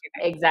in Sankey.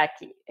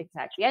 exactly,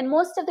 exactly. And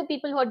most of the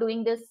people who are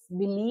doing this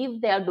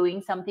believe they are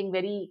doing something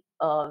very,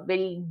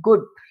 very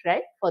good,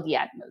 right, for the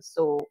animals.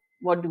 So,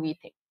 what do we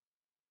think?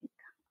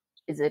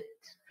 Is it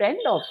friend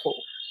or foe?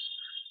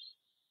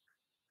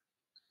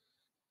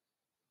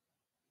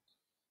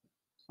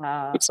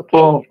 it's Okay.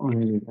 for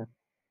only.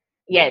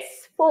 Yes.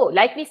 Oh,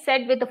 like we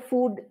said with the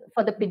food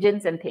for the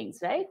pigeons and things,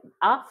 right?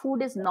 Our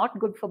food is not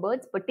good for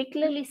birds,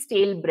 particularly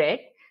stale bread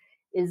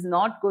is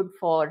not good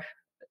for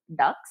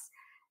ducks.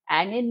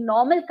 And in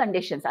normal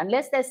conditions,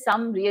 unless there's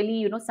some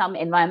really, some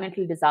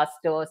environmental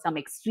disaster, some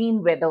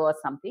extreme weather or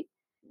something,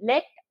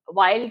 let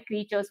wild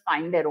creatures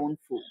find their own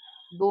food.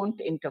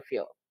 Don't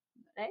interfere,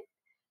 right?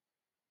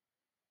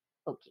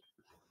 Okay.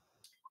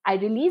 I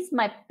release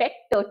my pet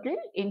turtle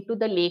into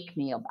the lake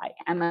nearby.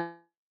 Am I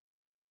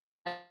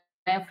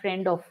a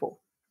friend or foe?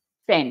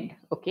 Friend.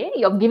 Okay.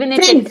 You've given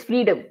it its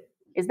freedom.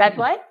 Is that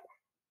why?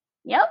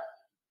 Yep.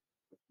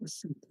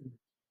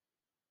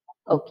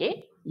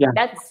 Okay. Yeah.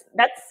 That's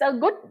a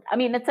good,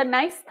 it's a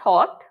nice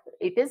thought.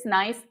 It is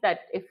nice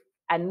that if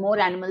and more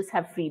animals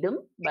have freedom,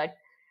 but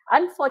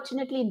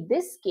unfortunately in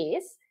this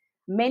case,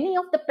 many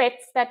of the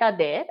pets that are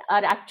there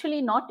are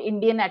actually not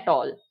Indian at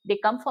all. They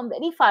come from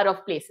very far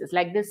off places.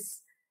 Like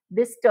this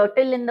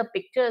turtle in the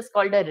picture is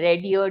called a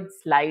red-eared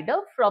slider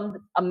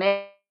from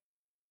America.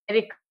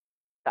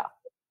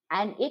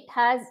 And it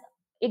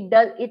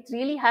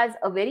really has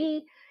a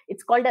very,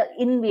 it's called a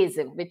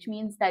invasive, which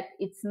means that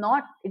it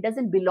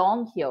doesn't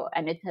belong here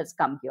and it has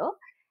come here,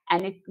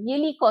 and it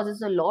really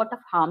causes a lot of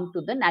harm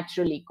to the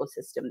natural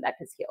ecosystem that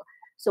is here.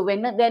 So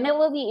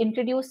whenever we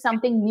introduce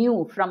something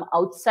new from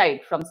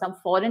outside, from some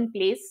foreign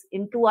place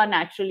into our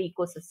natural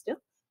ecosystem,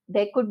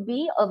 there could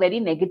be a very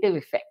negative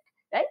effect,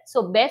 right?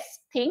 So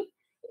best thing,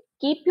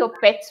 keep your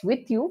pets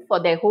with you for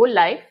their whole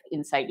life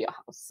inside your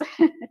house.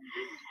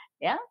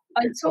 Yeah.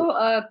 Also,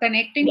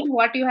 connecting Yeah. to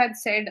what you had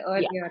said Yeah.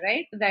 earlier,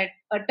 right? That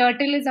a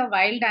turtle is a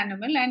wild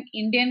animal, and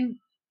Indian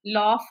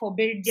law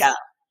forbids Yeah.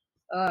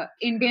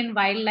 Indian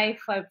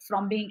wildlife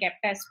from being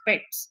kept as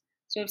pets.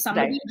 So, if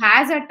somebody Right.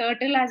 has a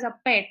turtle as a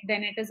pet,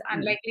 then it is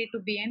unlikely to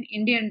be an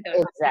Indian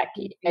turtle.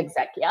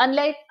 Exactly.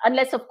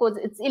 Unless of course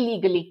it's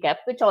illegally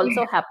kept, which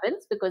also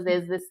happens because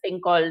there's this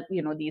thing called,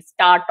 these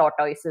star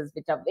tortoises,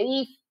 which are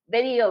very,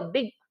 very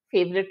big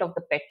favorite of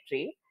the pet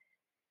trade.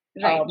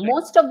 Right.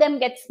 Most of them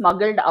get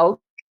smuggled out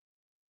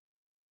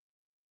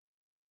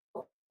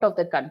of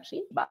the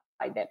country by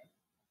them.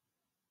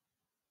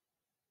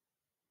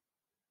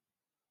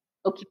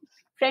 Okay.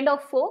 Friend or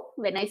foe,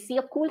 when I see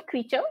a cool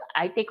creature,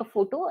 I take a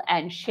photo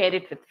and share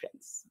it with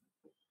friends.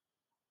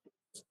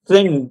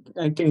 Friend,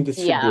 I think this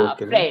should be Yeah,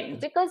 okay, right?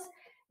 friend. Because,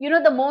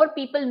 the more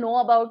people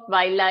know about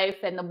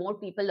wildlife and the more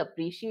people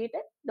appreciate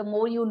it, the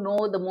more you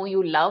know, the more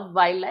you love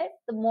wildlife,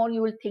 the more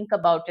you will think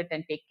about it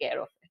and take care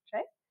of it,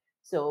 right?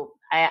 So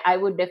I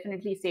would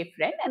definitely say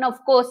friend. And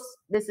of course,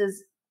 this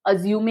is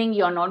assuming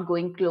you're not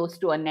going close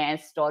to a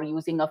nest or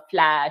using a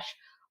flash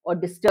or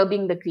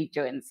disturbing the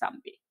creature in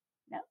some way.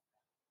 Yeah.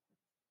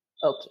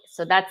 Okay,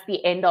 so that's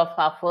the end of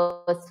our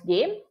first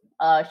game.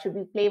 Should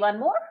we play one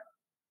more?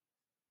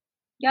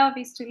 Yeah,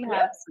 we still Yeah.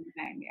 have some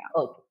time. Yeah.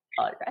 Okay,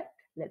 all right,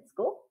 let's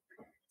go.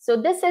 So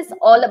this is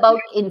all about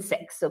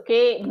insects.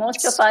 Okay,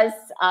 most of us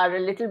are a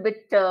little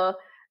bit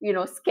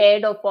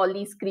scared of all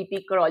these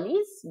creepy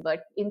crawlies,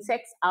 but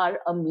insects are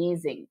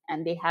amazing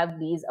and they have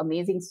these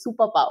amazing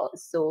superpowers.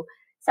 So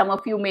some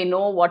of you may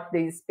know what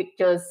these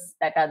pictures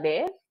that are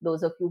there.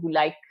 Those of you who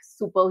like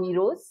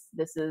superheroes,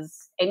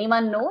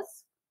 anyone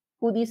knows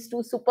who these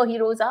two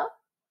superheroes are?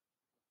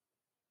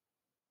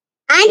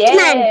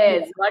 Ant-Man.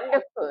 Yes,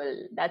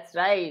 wonderful. That's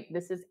right.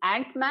 This is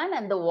Ant-Man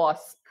and the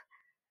Wasp.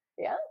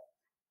 Yeah.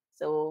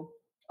 So,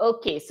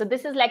 okay. So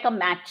this is like a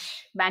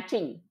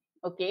matching.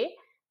 Okay.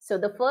 So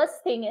the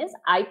first thing is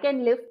I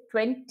can lift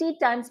 20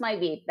 times my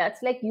weight.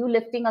 That's like you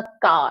lifting a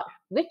car.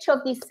 Which of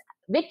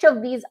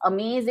these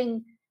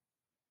amazing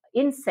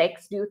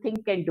insects do you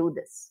think can do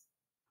this?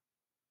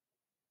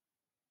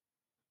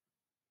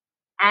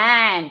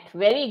 Ant.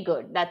 Very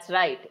good. That's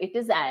right. It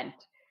is ant.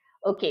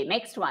 Okay,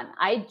 next one.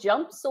 I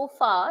jump so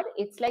far,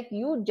 it's like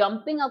you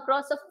jumping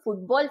across a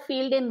football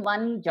field in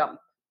one jump.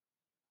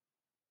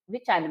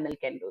 Which animal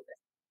can do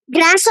this?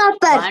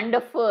 Grasshopper.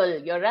 Wonderful.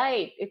 You're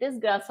right. It is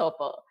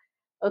grasshopper.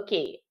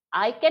 Okay.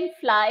 I can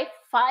fly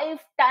 5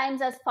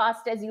 times as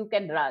fast as you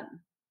can run.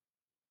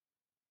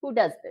 Who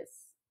does this?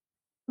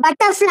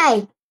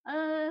 Butterfly.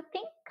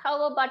 Think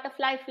how a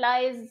butterfly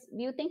flies.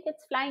 Do you think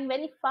it's flying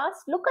very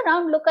fast? Look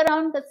around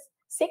the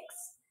 6.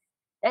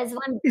 There's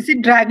one. Is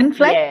it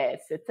dragonfly?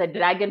 Yes, it's a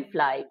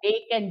dragonfly.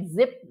 They can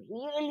zip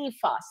really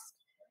fast.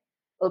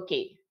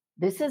 Okay,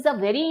 this is a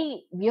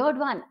very weird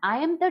one. I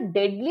am the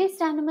deadliest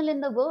animal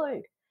in the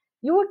world.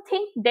 You would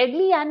think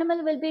deadly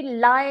animal will be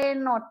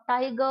lion or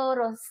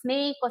tiger or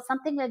snake or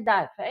something like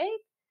that, right?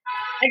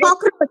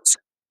 Cockroach.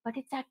 But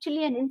it's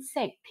actually an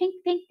insect.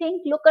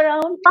 Think. Look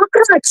around.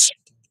 Cockroach.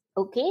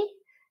 Okay.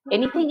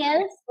 Anything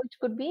else which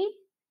could be?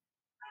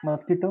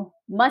 Mosquito.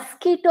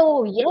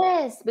 Mosquito,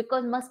 yes,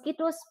 because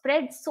mosquitoes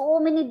spread so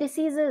many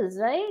diseases,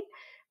 right?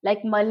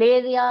 Like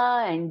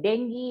malaria and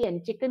dengue and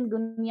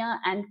chikungunya,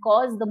 and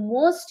cause the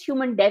most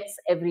human deaths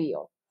every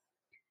year.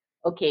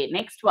 Okay,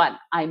 next one.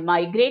 I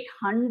migrate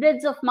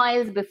hundreds of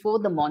miles before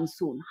the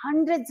monsoon.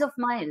 Hundreds of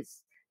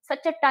miles.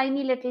 Such a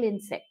tiny little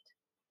insect.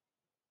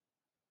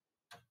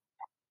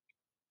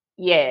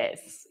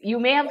 Yes, you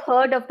may have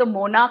heard of the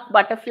monarch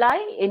butterfly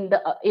in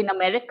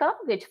America,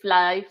 which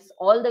flies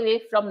all the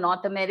way from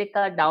North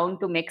America down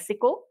to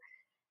Mexico.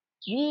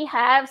 We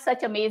have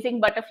such amazing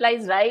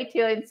butterflies right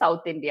here in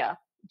South India.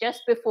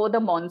 Just before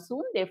the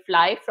monsoon, they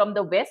fly from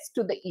the west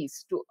to the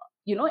east to,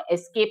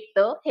 escape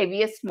the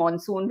heaviest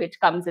monsoon which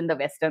comes in the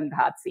Western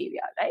Ghats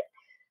area, right?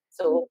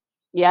 So,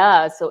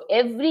 yeah, so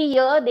every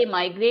year they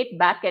migrate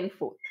back and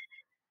forth.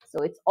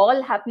 So it's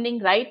all happening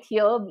right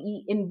here.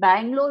 In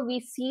Bangalore,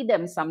 we see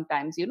them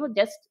sometimes,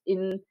 just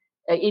in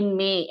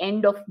May,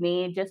 end of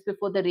May, just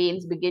before the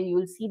rains begin,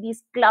 you'll see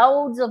these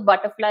clouds of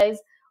butterflies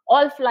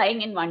all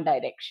flying in one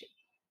direction,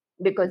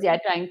 because they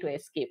are trying to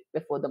escape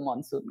before the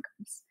monsoon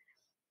comes.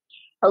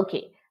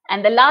 Okay.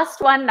 And the last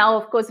one, now,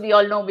 of course, we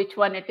all know which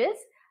one it is.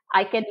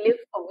 I can live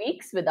for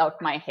weeks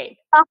without my head.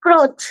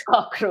 Cockroach.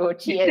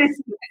 Cockroach, yes.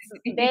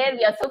 There,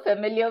 we are so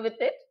familiar with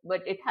it,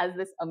 but it has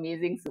this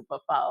amazing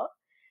superpower.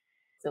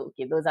 So,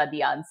 okay, those are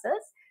the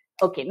answers.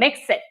 Okay,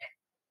 next set.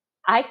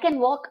 I can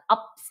walk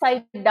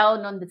upside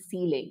down on the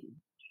ceiling.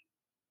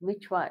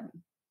 Which one?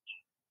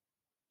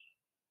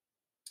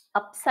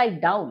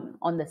 Upside down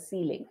on the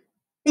ceiling.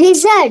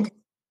 Lizard.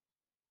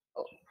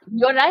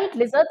 You're right.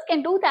 Lizards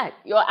can do that.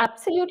 You're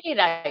absolutely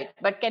right.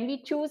 But can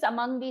we choose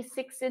among these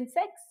 6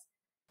 insects?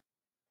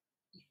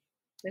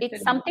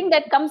 It's something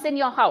that comes in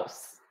your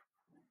house.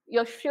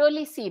 You've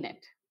surely seen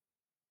it.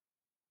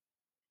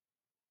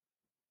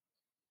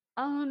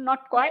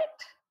 Not quite.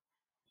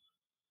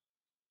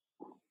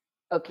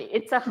 Okay,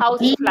 it's a house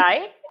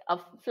fly. A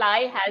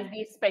fly has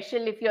these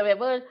special, if you've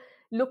ever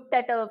looked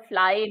at a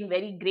fly in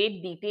very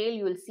great detail,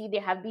 you will see they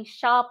have these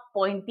sharp,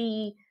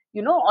 pointy,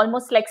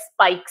 almost like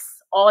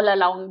spikes all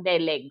along their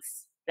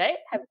legs, right?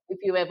 If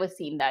you've ever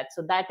seen that.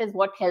 So that is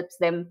what helps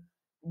them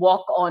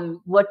walk on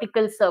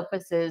vertical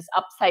surfaces,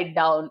 upside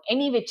down,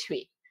 any which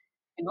way,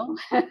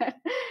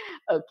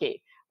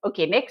 Okay.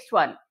 Okay, next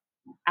one.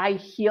 I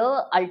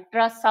hear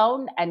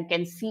ultrasound and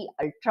can see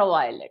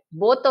ultraviolet,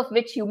 both of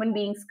which human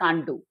beings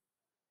can't do.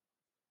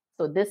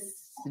 So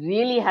this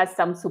really has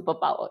some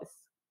superpowers.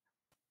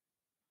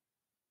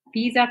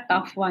 These are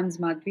tough ones,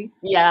 Madhavi.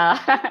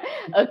 Yeah.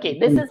 Okay,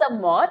 this is a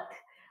moth.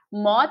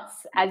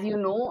 Moths, as you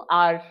know,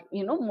 are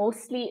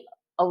mostly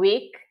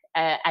awake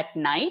at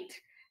night,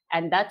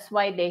 and that's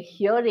why their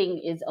hearing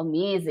is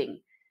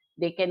amazing.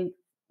 They can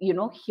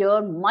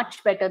hear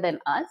much better than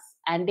us,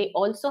 and they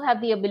also have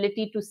the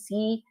ability to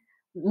see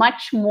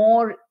much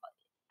more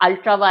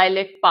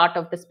ultraviolet part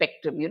of the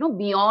spectrum,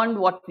 beyond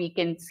what we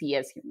can see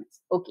as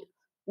humans. Okay,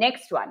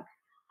 next one.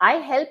 I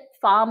help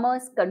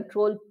farmers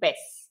control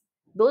pests.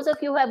 Those of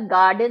you who have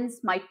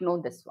gardens might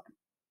know this one.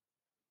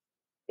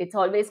 It's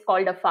always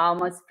called a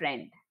farmer's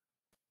friend.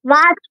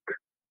 Wasp.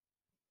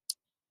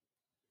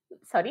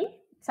 Sorry,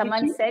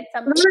 someone said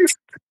something. Wasp.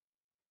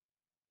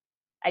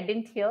 I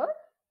didn't hear.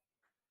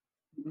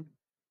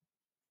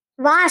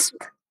 Wasp.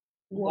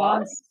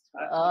 Wasp.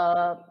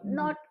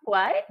 Not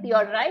quite.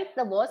 You're right.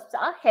 The wasps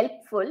are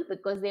helpful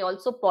because they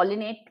also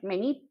pollinate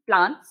many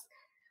plants.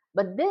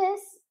 But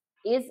this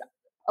is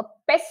a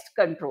pest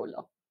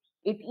controller.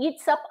 It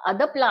eats up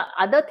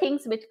other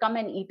things which come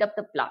and eat up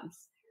the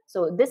plants.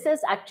 So this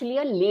is actually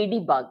a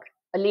ladybug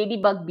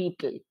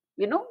beetle.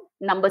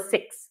 Number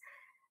 6.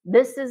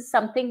 This is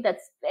something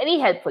that's very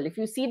helpful. If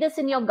you see this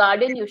in your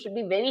garden, you should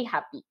be very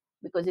happy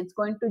because it's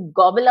going to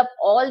gobble up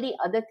all the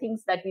other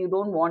things that you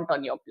don't want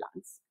on your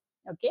plants.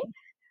 Okay.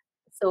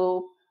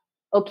 So,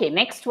 okay,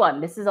 next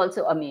one. This is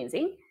also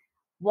amazing.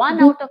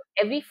 1 out of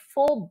every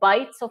 4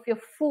 bites of your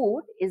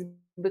food is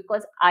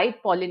because I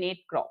pollinate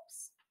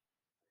crops.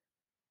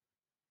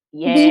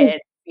 Yes,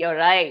 you're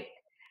right.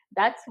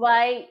 That's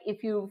why,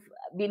 if you've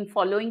been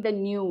following the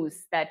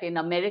news, that in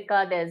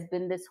America there's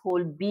been this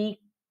whole bee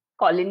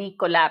colony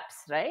collapse,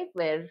 right?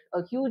 Where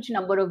a huge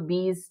number of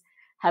bees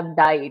have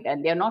died,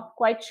 and they're not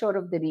quite sure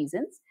of the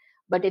reasons.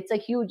 But it's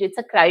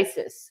a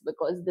crisis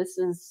because this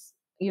is,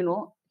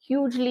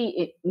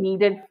 hugely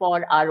needed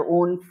for our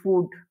own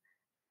food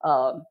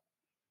uh,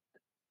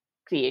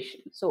 creation.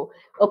 So,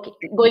 okay,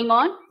 going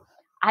on.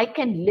 I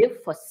can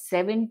live for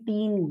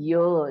 17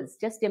 years.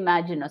 Just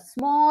imagine a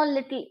small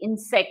little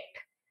insect.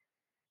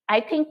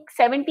 I think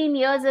 17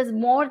 years is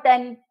more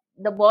than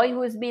the boy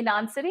who has been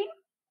answering,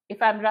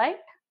 if I'm right.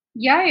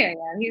 Yeah.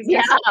 He's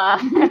Yeah. just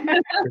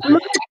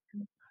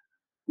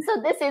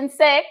So this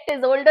insect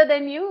is older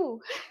than you.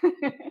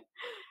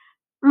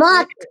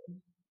 Moth.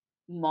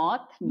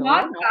 Moth? No,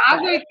 not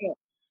not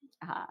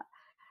that.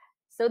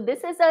 So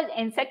this is an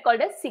insect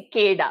called a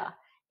cicada.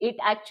 It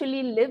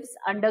actually lives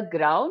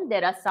underground.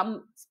 There are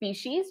some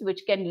species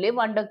which can live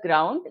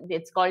underground.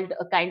 It's called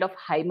a kind of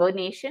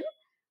hibernation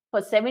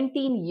for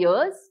 17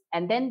 years,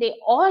 and then they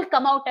all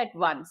come out at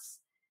once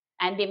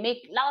and they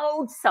make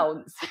loud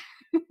sounds.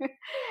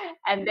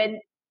 And then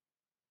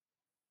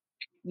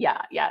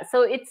yeah,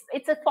 so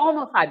it's a form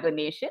of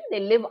hibernation. They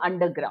live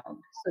underground,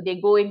 so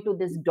they go into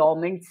this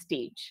dormant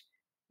stage.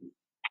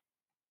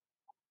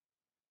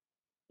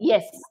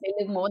 Yes, they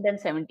live more than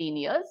 17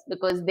 years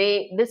because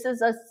this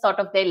is a sort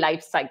of their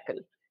life cycle.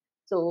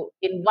 So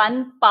in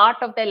one part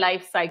of their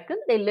life cycle,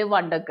 they live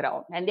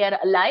underground and they are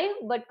alive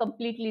but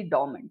completely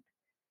dormant.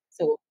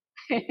 So,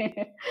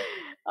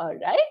 all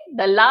right.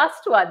 The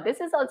last one.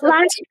 This is also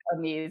Once. quite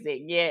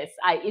amazing. Yes,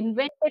 I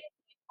invented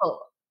paper.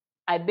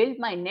 I built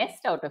my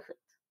nest out of it.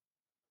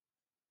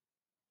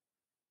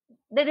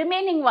 The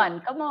remaining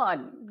one. Come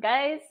on,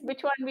 guys.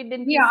 Which one we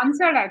didn't he listen?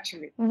 answered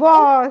actually.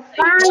 Was.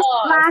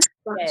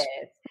 Yes.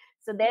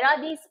 So there are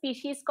these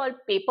species called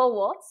paper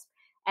wasps,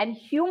 and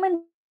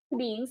human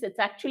beings. It's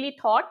actually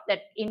thought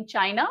that in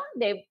China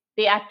they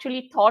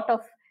actually thought of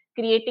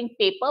creating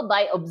paper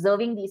by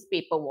observing these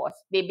paper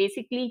wasps. They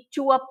basically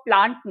chew up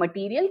plant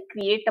material,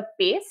 create a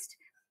paste,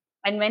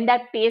 and when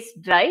that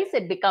paste dries,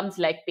 it becomes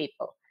like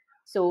paper.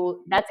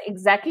 So that's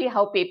exactly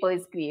how paper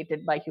is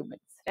created by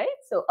humans, right?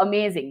 So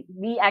amazing.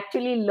 We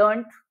actually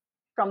learned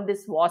from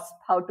this wasp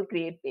how to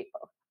create paper.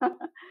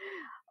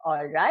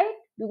 All right.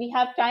 Do we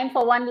have time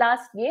for one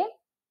last game?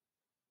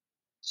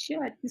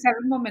 Sure,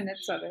 7 more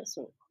minutes or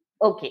so.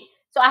 Okay.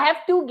 So I have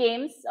 2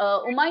 games.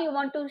 Uma, you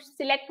want to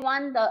select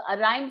one, the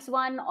rhymes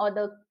one or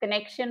the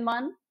connection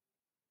one?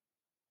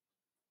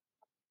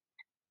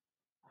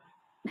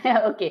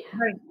 Okay.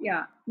 Right,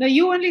 yeah. No,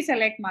 you only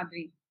select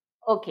Madhvi.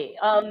 Okay.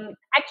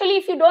 Actually,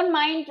 if you don't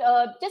mind,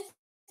 just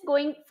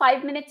going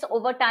 5 minutes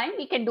over time,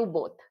 we can do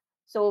both.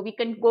 So we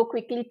can go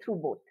quickly through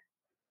both.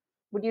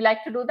 Would you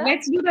like to do that?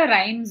 Let's do the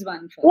rhymes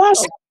one first. Yes.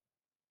 Okay.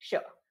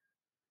 Sure.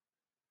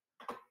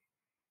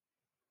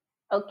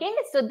 Okay.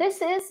 So this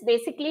is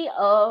basically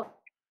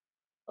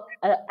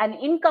an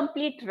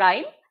incomplete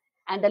rhyme,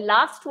 and the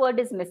last word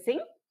is missing,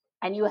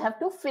 and you have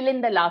to fill in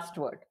the last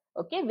word.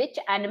 Okay. Which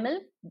animal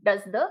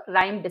does the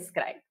rhyme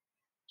describe?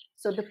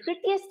 So the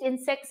prettiest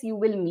insects you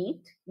will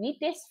meet, we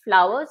taste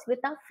flowers with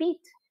our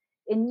feet.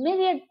 In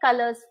myriad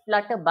colors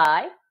flutter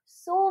by,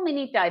 so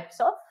many types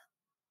of.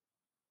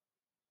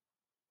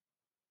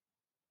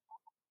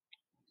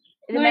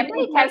 No, Remember,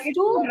 it has it's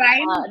to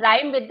rhyme.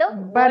 rhyme with the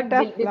word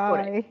before it.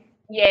 Butterfly.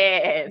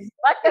 Yes,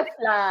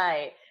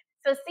 butterfly.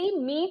 So see,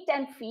 meat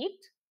and feet,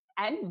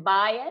 and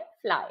by and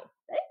fly.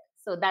 Right?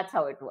 So that's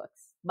how it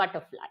works.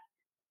 Butterfly.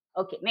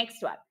 Okay,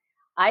 next one.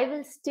 I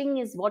will sting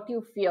is what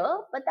you fear,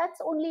 but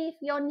that's only if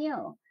you're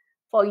near.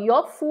 For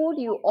your food,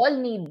 you all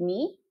need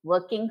me.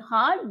 Working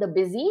hard, the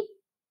busy.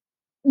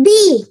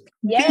 Bee.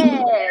 Yes,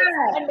 Yeah.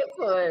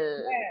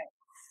 wonderful.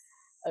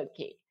 Yeah.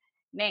 Okay.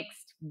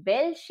 Next,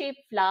 bell-shaped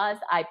flowers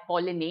I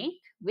pollinate.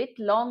 With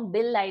long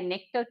bill I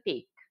nectar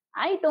take.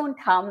 I don't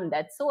hum,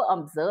 that's so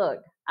absurd.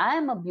 I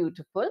am a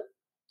beautiful.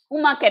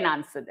 Uma can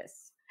answer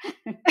this.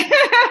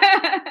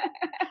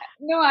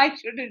 No, I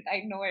shouldn't.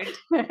 I know it.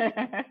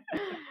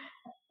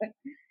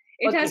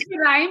 It has to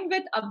rhyme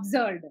with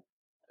absurd.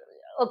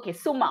 Okay,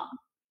 Suma.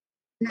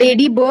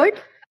 Ladybird.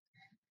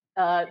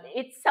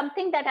 It's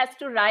something that has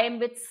to rhyme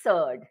with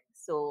surd.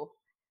 So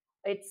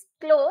it's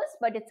close,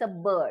 but it's a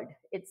bird.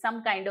 It's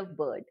some kind of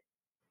bird.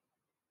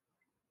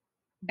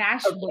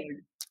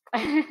 Dashboard.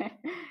 Okay.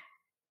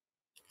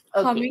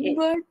 Okay.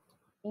 Hummingbird?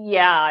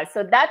 Yeah,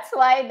 so that's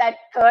why that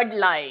third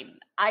line,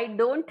 I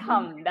don't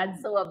hum,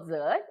 that's so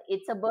absurd.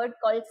 It's a bird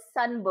called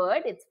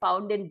sunbird. It's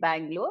found in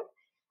Bangalore.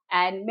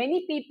 And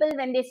many people,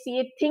 when they see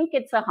it, think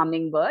it's a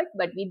hummingbird,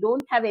 but we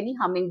don't have any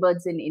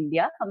hummingbirds in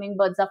India.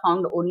 Hummingbirds are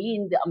found only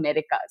in the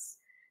Americas.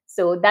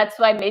 So that's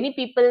why many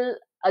people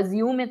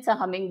assume it's a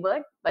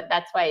hummingbird, but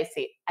that's why I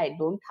say I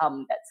don't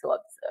hum, that's so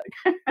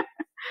absurd.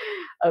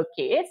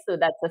 Okay, so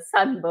that's a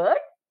sunbird.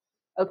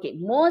 Okay,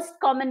 most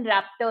common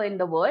raptor in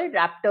the world.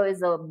 Raptor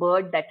is a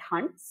bird that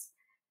hunts,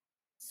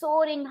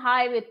 soaring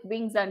high with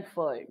wings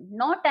unfurled,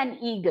 not an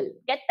eagle.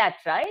 Get that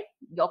right?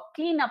 Your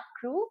cleanup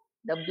crew,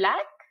 the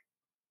black.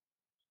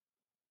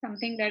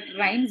 Something that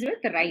rhymes with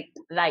right.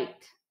 Right.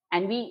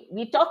 And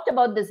we talked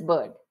about this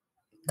bird.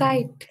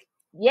 Kite.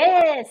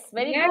 Yes,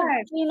 very Yes.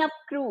 good. Cleanup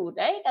crew,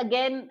 right?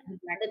 Again,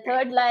 the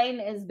third line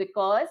is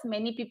because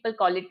many people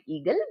call it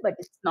eagle, but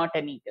it's not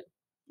an eagle.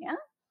 Yeah,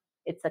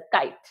 it's a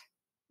kite.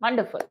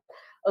 Wonderful.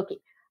 Okay.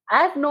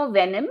 I have no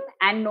venom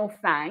and no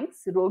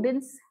fangs.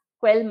 Rodents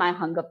quell my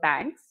hunger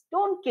pangs.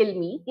 Don't kill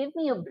me. Give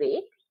me a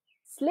break.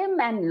 Slim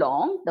and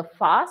long, the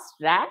fast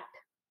rat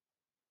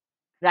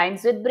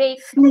rhymes with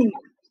break. Snake.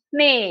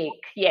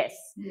 Snake, yes.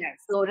 Yes.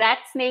 So rat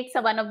snakes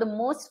are one of the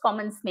most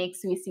common snakes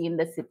we see in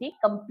the city,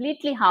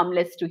 completely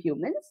harmless to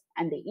humans,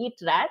 and they eat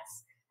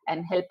rats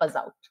and help us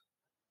out.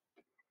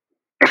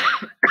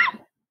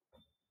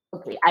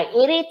 Okay, I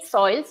aerate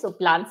soil so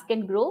plants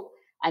can grow.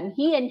 I'm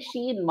he and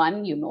she in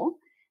one, you know.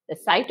 The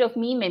sight of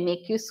me may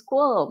make you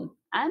squirm.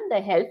 I'm the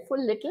helpful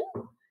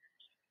little,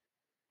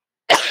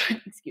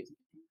 excuse me.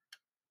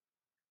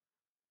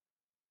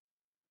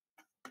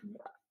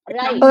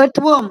 Right.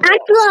 Earthworm.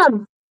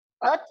 Earthworm.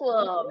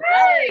 Earthworm.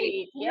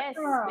 Right. Yes.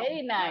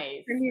 Very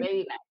nice.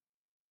 Very nice.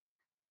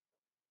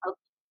 Okay.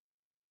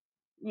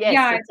 Yes,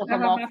 Yeah, it's a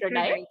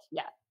hermaphrodite.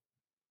 Yeah.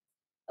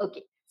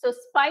 Okay. So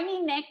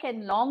spiny neck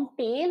and long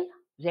tail,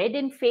 red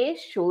in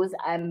face shows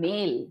I'm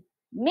male.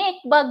 Make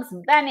bugs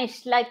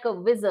vanish like a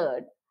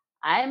wizard.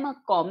 I am a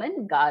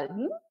common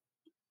garden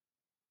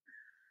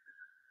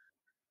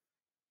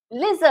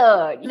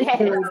lizard.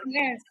 Yes.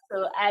 Yes.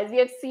 So as you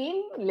have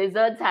seen,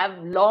 lizards have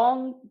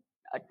long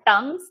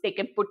tongues. They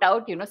can put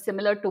out, you know,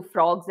 similar to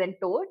frogs and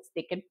toads.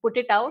 They can put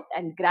it out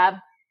and grab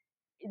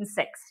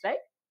insects, right?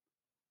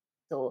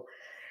 So,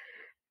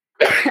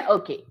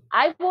 okay,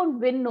 I won't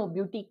win no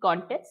beauty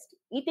contest.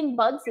 Eating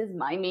bugs is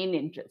my main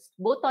interest,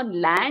 both on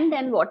land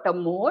and water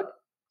mode.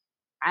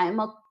 I am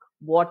a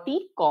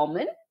warty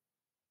common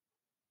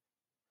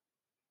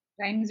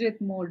Rhymes with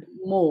mode.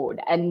 mode,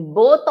 and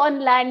both on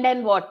land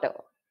and water.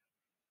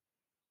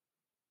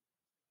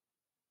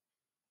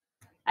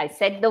 I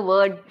said the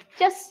word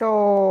just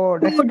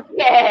Toad.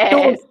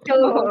 yes,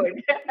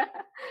 toad.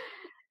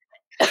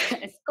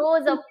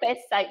 Scores of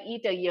pests I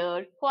eat a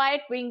year,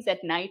 quiet wings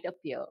at night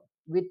appear.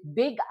 With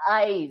big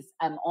eyes,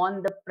 I'm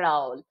on the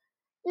prowl.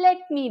 Let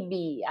me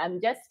be,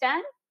 I'm just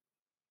an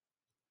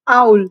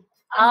Owl.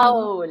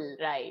 owl,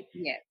 right?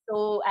 Yes.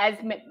 So, as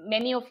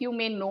many of you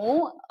may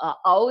know,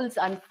 owls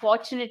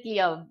unfortunately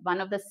are one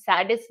of the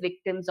saddest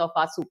victims of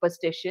our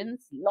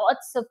superstitions.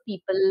 Lots of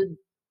people,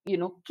 you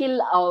know,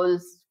 kill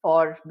owls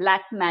for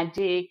black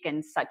magic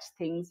and such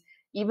things,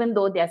 even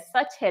though they are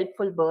such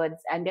helpful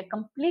birds and they're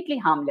completely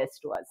harmless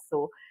to us.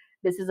 So,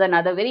 this is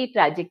another very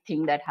tragic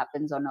thing that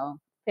happens on a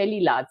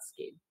fairly large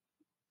scale.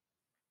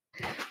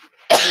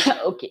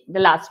 Okay, the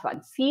last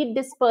one, seed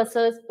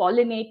dispersers,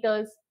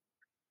 pollinators.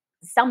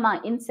 Some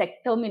are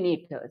insect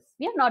terminators.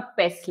 We are not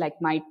pests like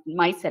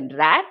mice and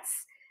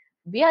rats.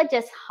 We are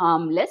just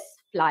harmless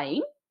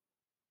flying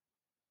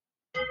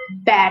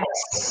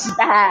Bats.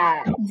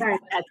 bats. Bat.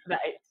 That's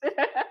right.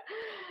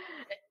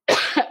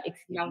 Excuse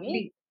Lovely.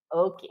 me.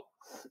 Okay.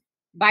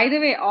 By the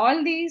way,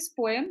 all these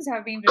poems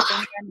have been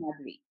written by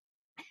Madhavi,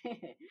 Yeah.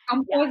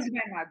 composed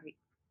by Madhavi.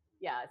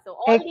 Yeah. So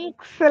all these.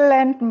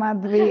 Excellent,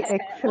 Madhvi.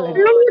 Excellent.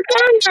 You Oh,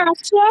 can share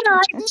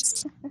all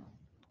this.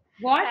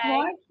 What,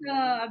 thanks.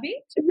 Abhi?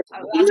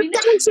 You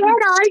can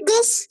share all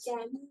this.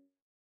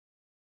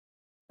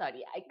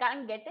 Sorry, I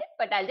can't get it,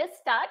 but I'll just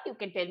start. You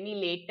can tell me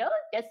later,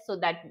 just so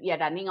that we are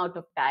running out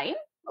of time.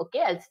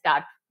 Okay, I'll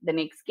start the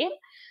next game.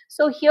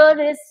 So here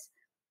is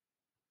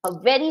a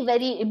very,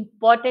 very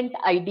important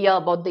idea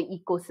about the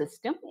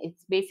ecosystem.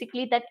 It's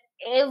basically that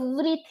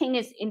everything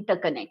is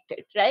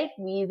interconnected, right?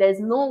 There's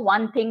no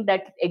one thing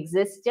that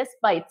exists just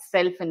by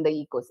itself in the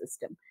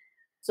ecosystem.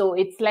 So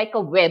it's like a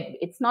web.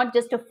 It's not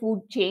just a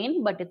food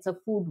chain, but it's a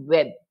food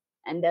web.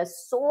 And there's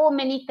so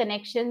many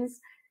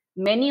connections,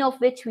 many of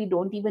which we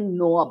don't even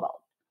know about.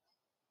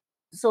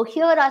 So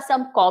here are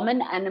some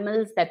common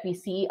animals that we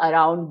see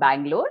around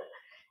Bangalore,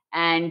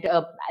 and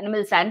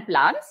animals and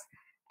plants.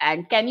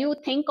 And can you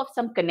think of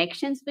some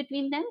connections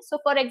between them? So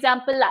for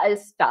example, I'll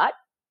start.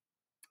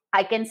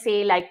 I can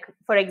say, like,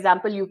 for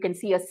example, you can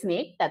see a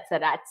snake, that's a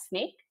rat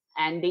snake,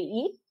 and they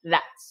eat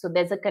rats. So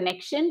there's a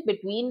connection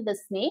between the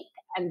snake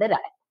and the rat,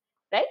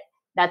 right?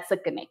 That's a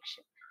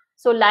connection.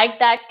 So like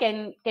that,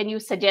 can you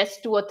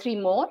suggest 2 or 3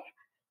 more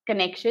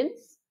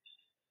connections?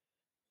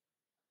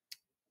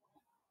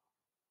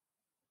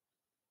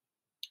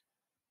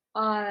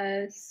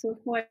 So,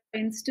 for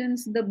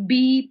instance, the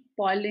bee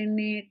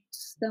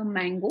pollinates the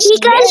mango.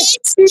 Eagle Yes,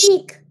 and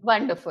snake.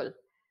 wonderful.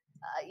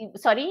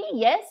 Sorry,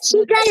 yes,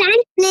 you Eagle said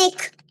and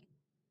snake.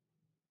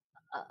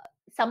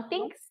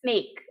 something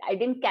snake. I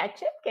didn't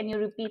catch it. Can you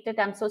repeat it?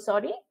 I'm so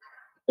sorry.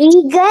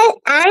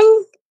 Eagle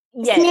and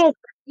Yes. snake.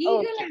 Eagle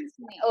Okay. and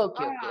snake.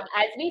 Okay.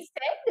 As we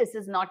said, this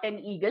is not an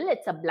eagle,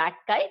 it's a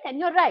black kite. And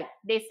you're right.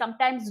 They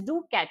sometimes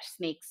do catch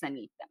snakes and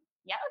eat them.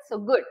 Yeah. So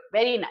good.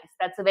 Very nice.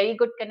 That's a very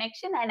good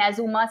connection. And as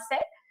Uma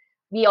said,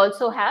 we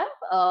also have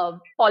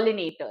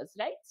pollinators,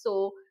 right?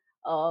 So,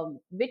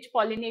 which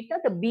pollinator?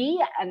 The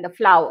bee and the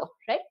flower,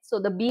 right? So,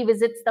 the bee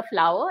visits the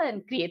flower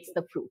and creates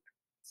the fruit.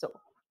 So,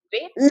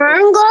 great.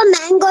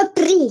 Mango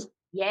tree.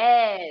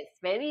 Yes,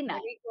 very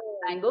nice.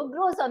 Mango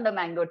grows on the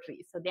mango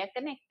tree. So, they are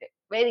connected.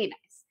 Very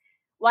nice.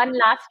 One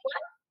last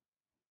one.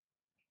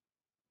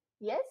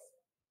 Yes.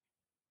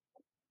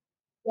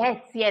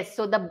 Yes, yes.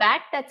 So the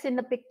bat that's in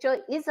the picture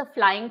is a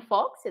flying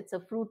fox. It's a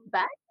fruit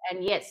bat.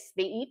 And yes,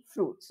 they eat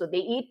fruit. So they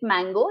eat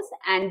mangoes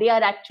and they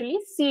are actually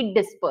seed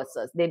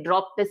dispersers. They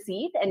drop the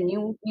seed and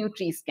new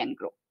trees can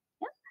grow.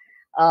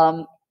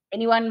 Yeah.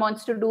 Anyone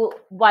wants to do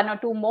one or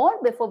two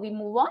more before we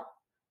move on?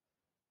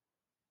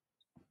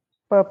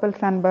 Purple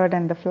sunbird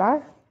and the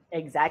flower.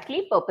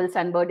 Exactly. Purple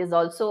sunbird is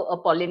also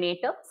a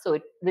pollinator. So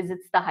it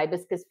visits the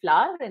hibiscus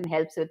flower and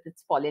helps with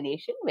its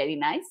pollination. Very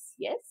nice.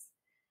 Yes.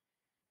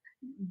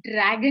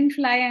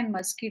 Dragonfly and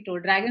mosquito.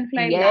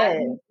 Dragonfly Yes,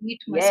 larvae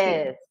eat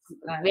mosquito.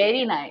 yes,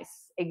 very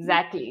nice.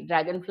 Exactly.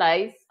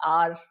 Dragonflies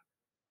are,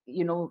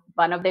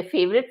 one of their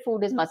favorite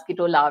food is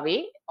mosquito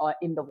larvae or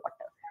in the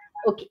water.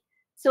 Okay.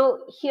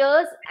 So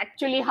here's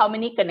actually how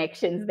many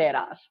connections there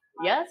are.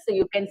 Yeah. So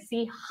you can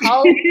see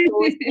how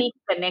closely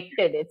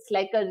connected. It's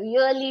like a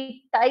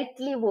really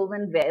tightly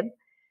woven web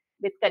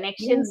with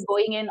connections Yes.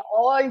 going in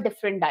all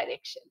different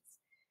directions.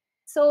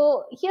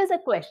 So here's a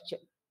question.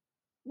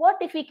 What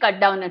if we cut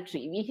down a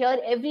tree? We hear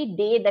every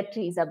day that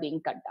trees are being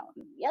cut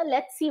down. Yeah,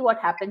 let's see what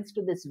happens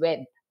to this web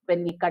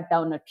when we cut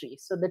down a tree.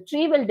 So the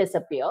tree will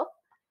disappear.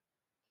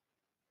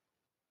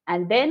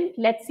 And then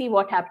let's see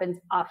what happens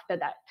after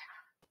that.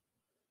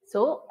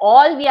 So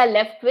all we are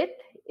left with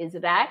is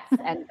rats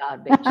and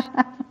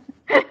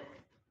garbage.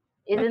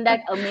 Isn't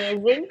that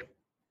amazing?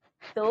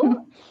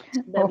 So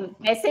the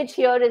message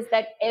here is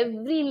that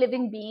every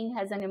living being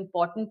has an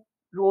important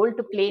role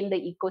to play in the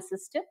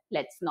ecosystem.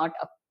 Let's not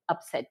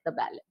upset the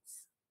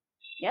balance.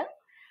 Yeah.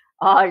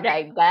 All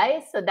right,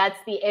 guys. So that's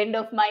the end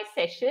of my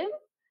session.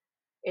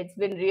 It's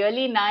been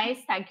really nice.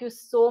 Thank you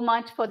so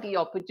much for the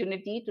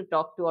opportunity to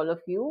talk to all of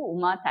you.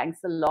 Uma, thanks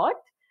a lot.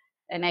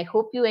 And I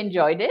hope you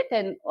enjoyed it.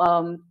 And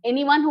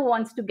anyone who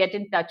wants to get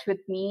in touch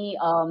with me,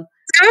 And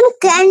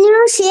can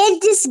you share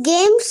these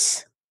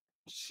games?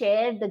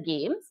 share the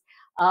games.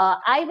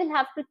 I will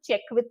have to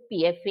check with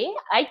PFA.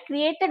 I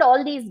created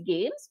all these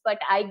games, but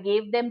I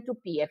gave them to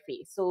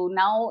PFA. So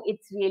now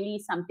it's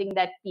really something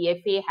that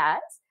PFA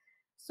has.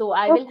 So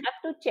I will have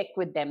to check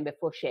with them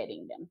before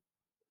sharing them.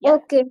 Yeah?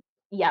 Okay.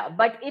 Yeah,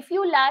 but if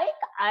you like,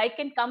 I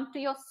can come to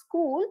your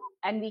school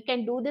and we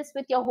can do this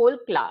with your whole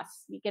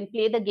class. We can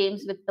play the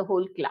games with the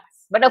whole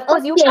class. But of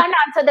course, you can't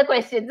answer the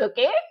questions,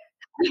 okay?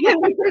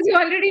 Because you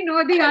already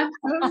know the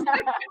answers.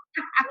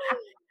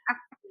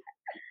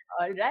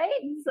 All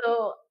right.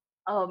 So,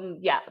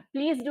 yeah,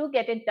 please do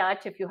get in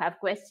touch if you have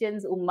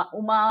questions.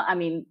 Uma, I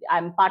mean,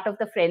 I'm part of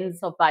the Friends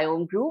of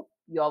Biome group.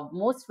 You're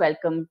most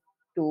welcome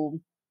to,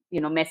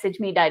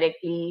 message me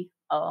directly,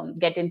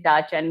 get in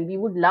touch, and we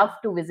would love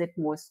to visit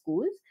more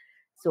schools.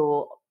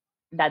 So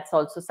that's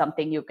also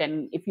something you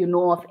can, if you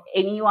know of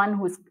anyone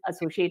who's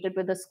associated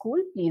with a school,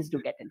 please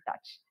do get in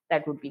touch.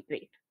 That would be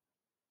great.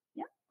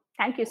 Yeah.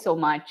 Thank you so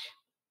much.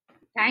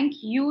 Thank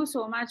you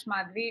so much,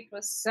 Madhavi. It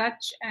was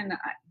such an.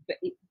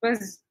 It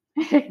was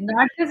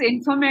not just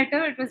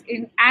informative. It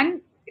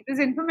was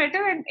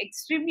informative and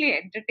extremely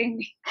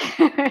entertaining.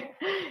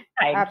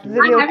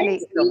 Absolutely.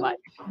 So much.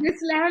 This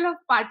level of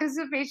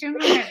participation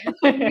from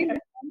everybody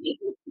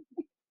in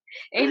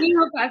any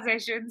of our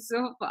sessions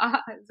so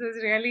far. This was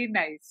really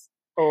nice.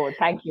 Oh,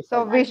 thank you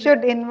So we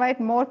should invite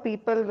more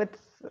people with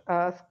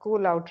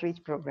school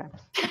outreach programs.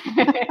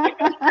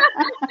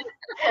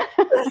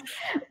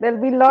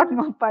 There'll be a lot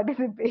more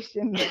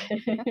participation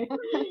then.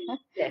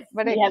 Yes,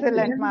 but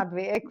excellent,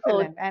 Madhavi,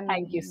 excellent. Oh, and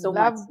thank you so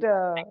loved,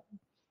 much.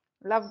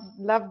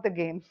 Loved the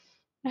game.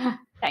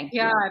 Thank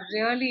you. Yeah,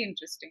 you. really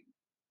interesting.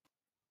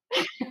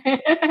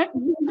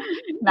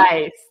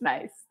 Nice.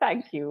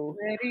 Thank you.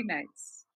 Very nice.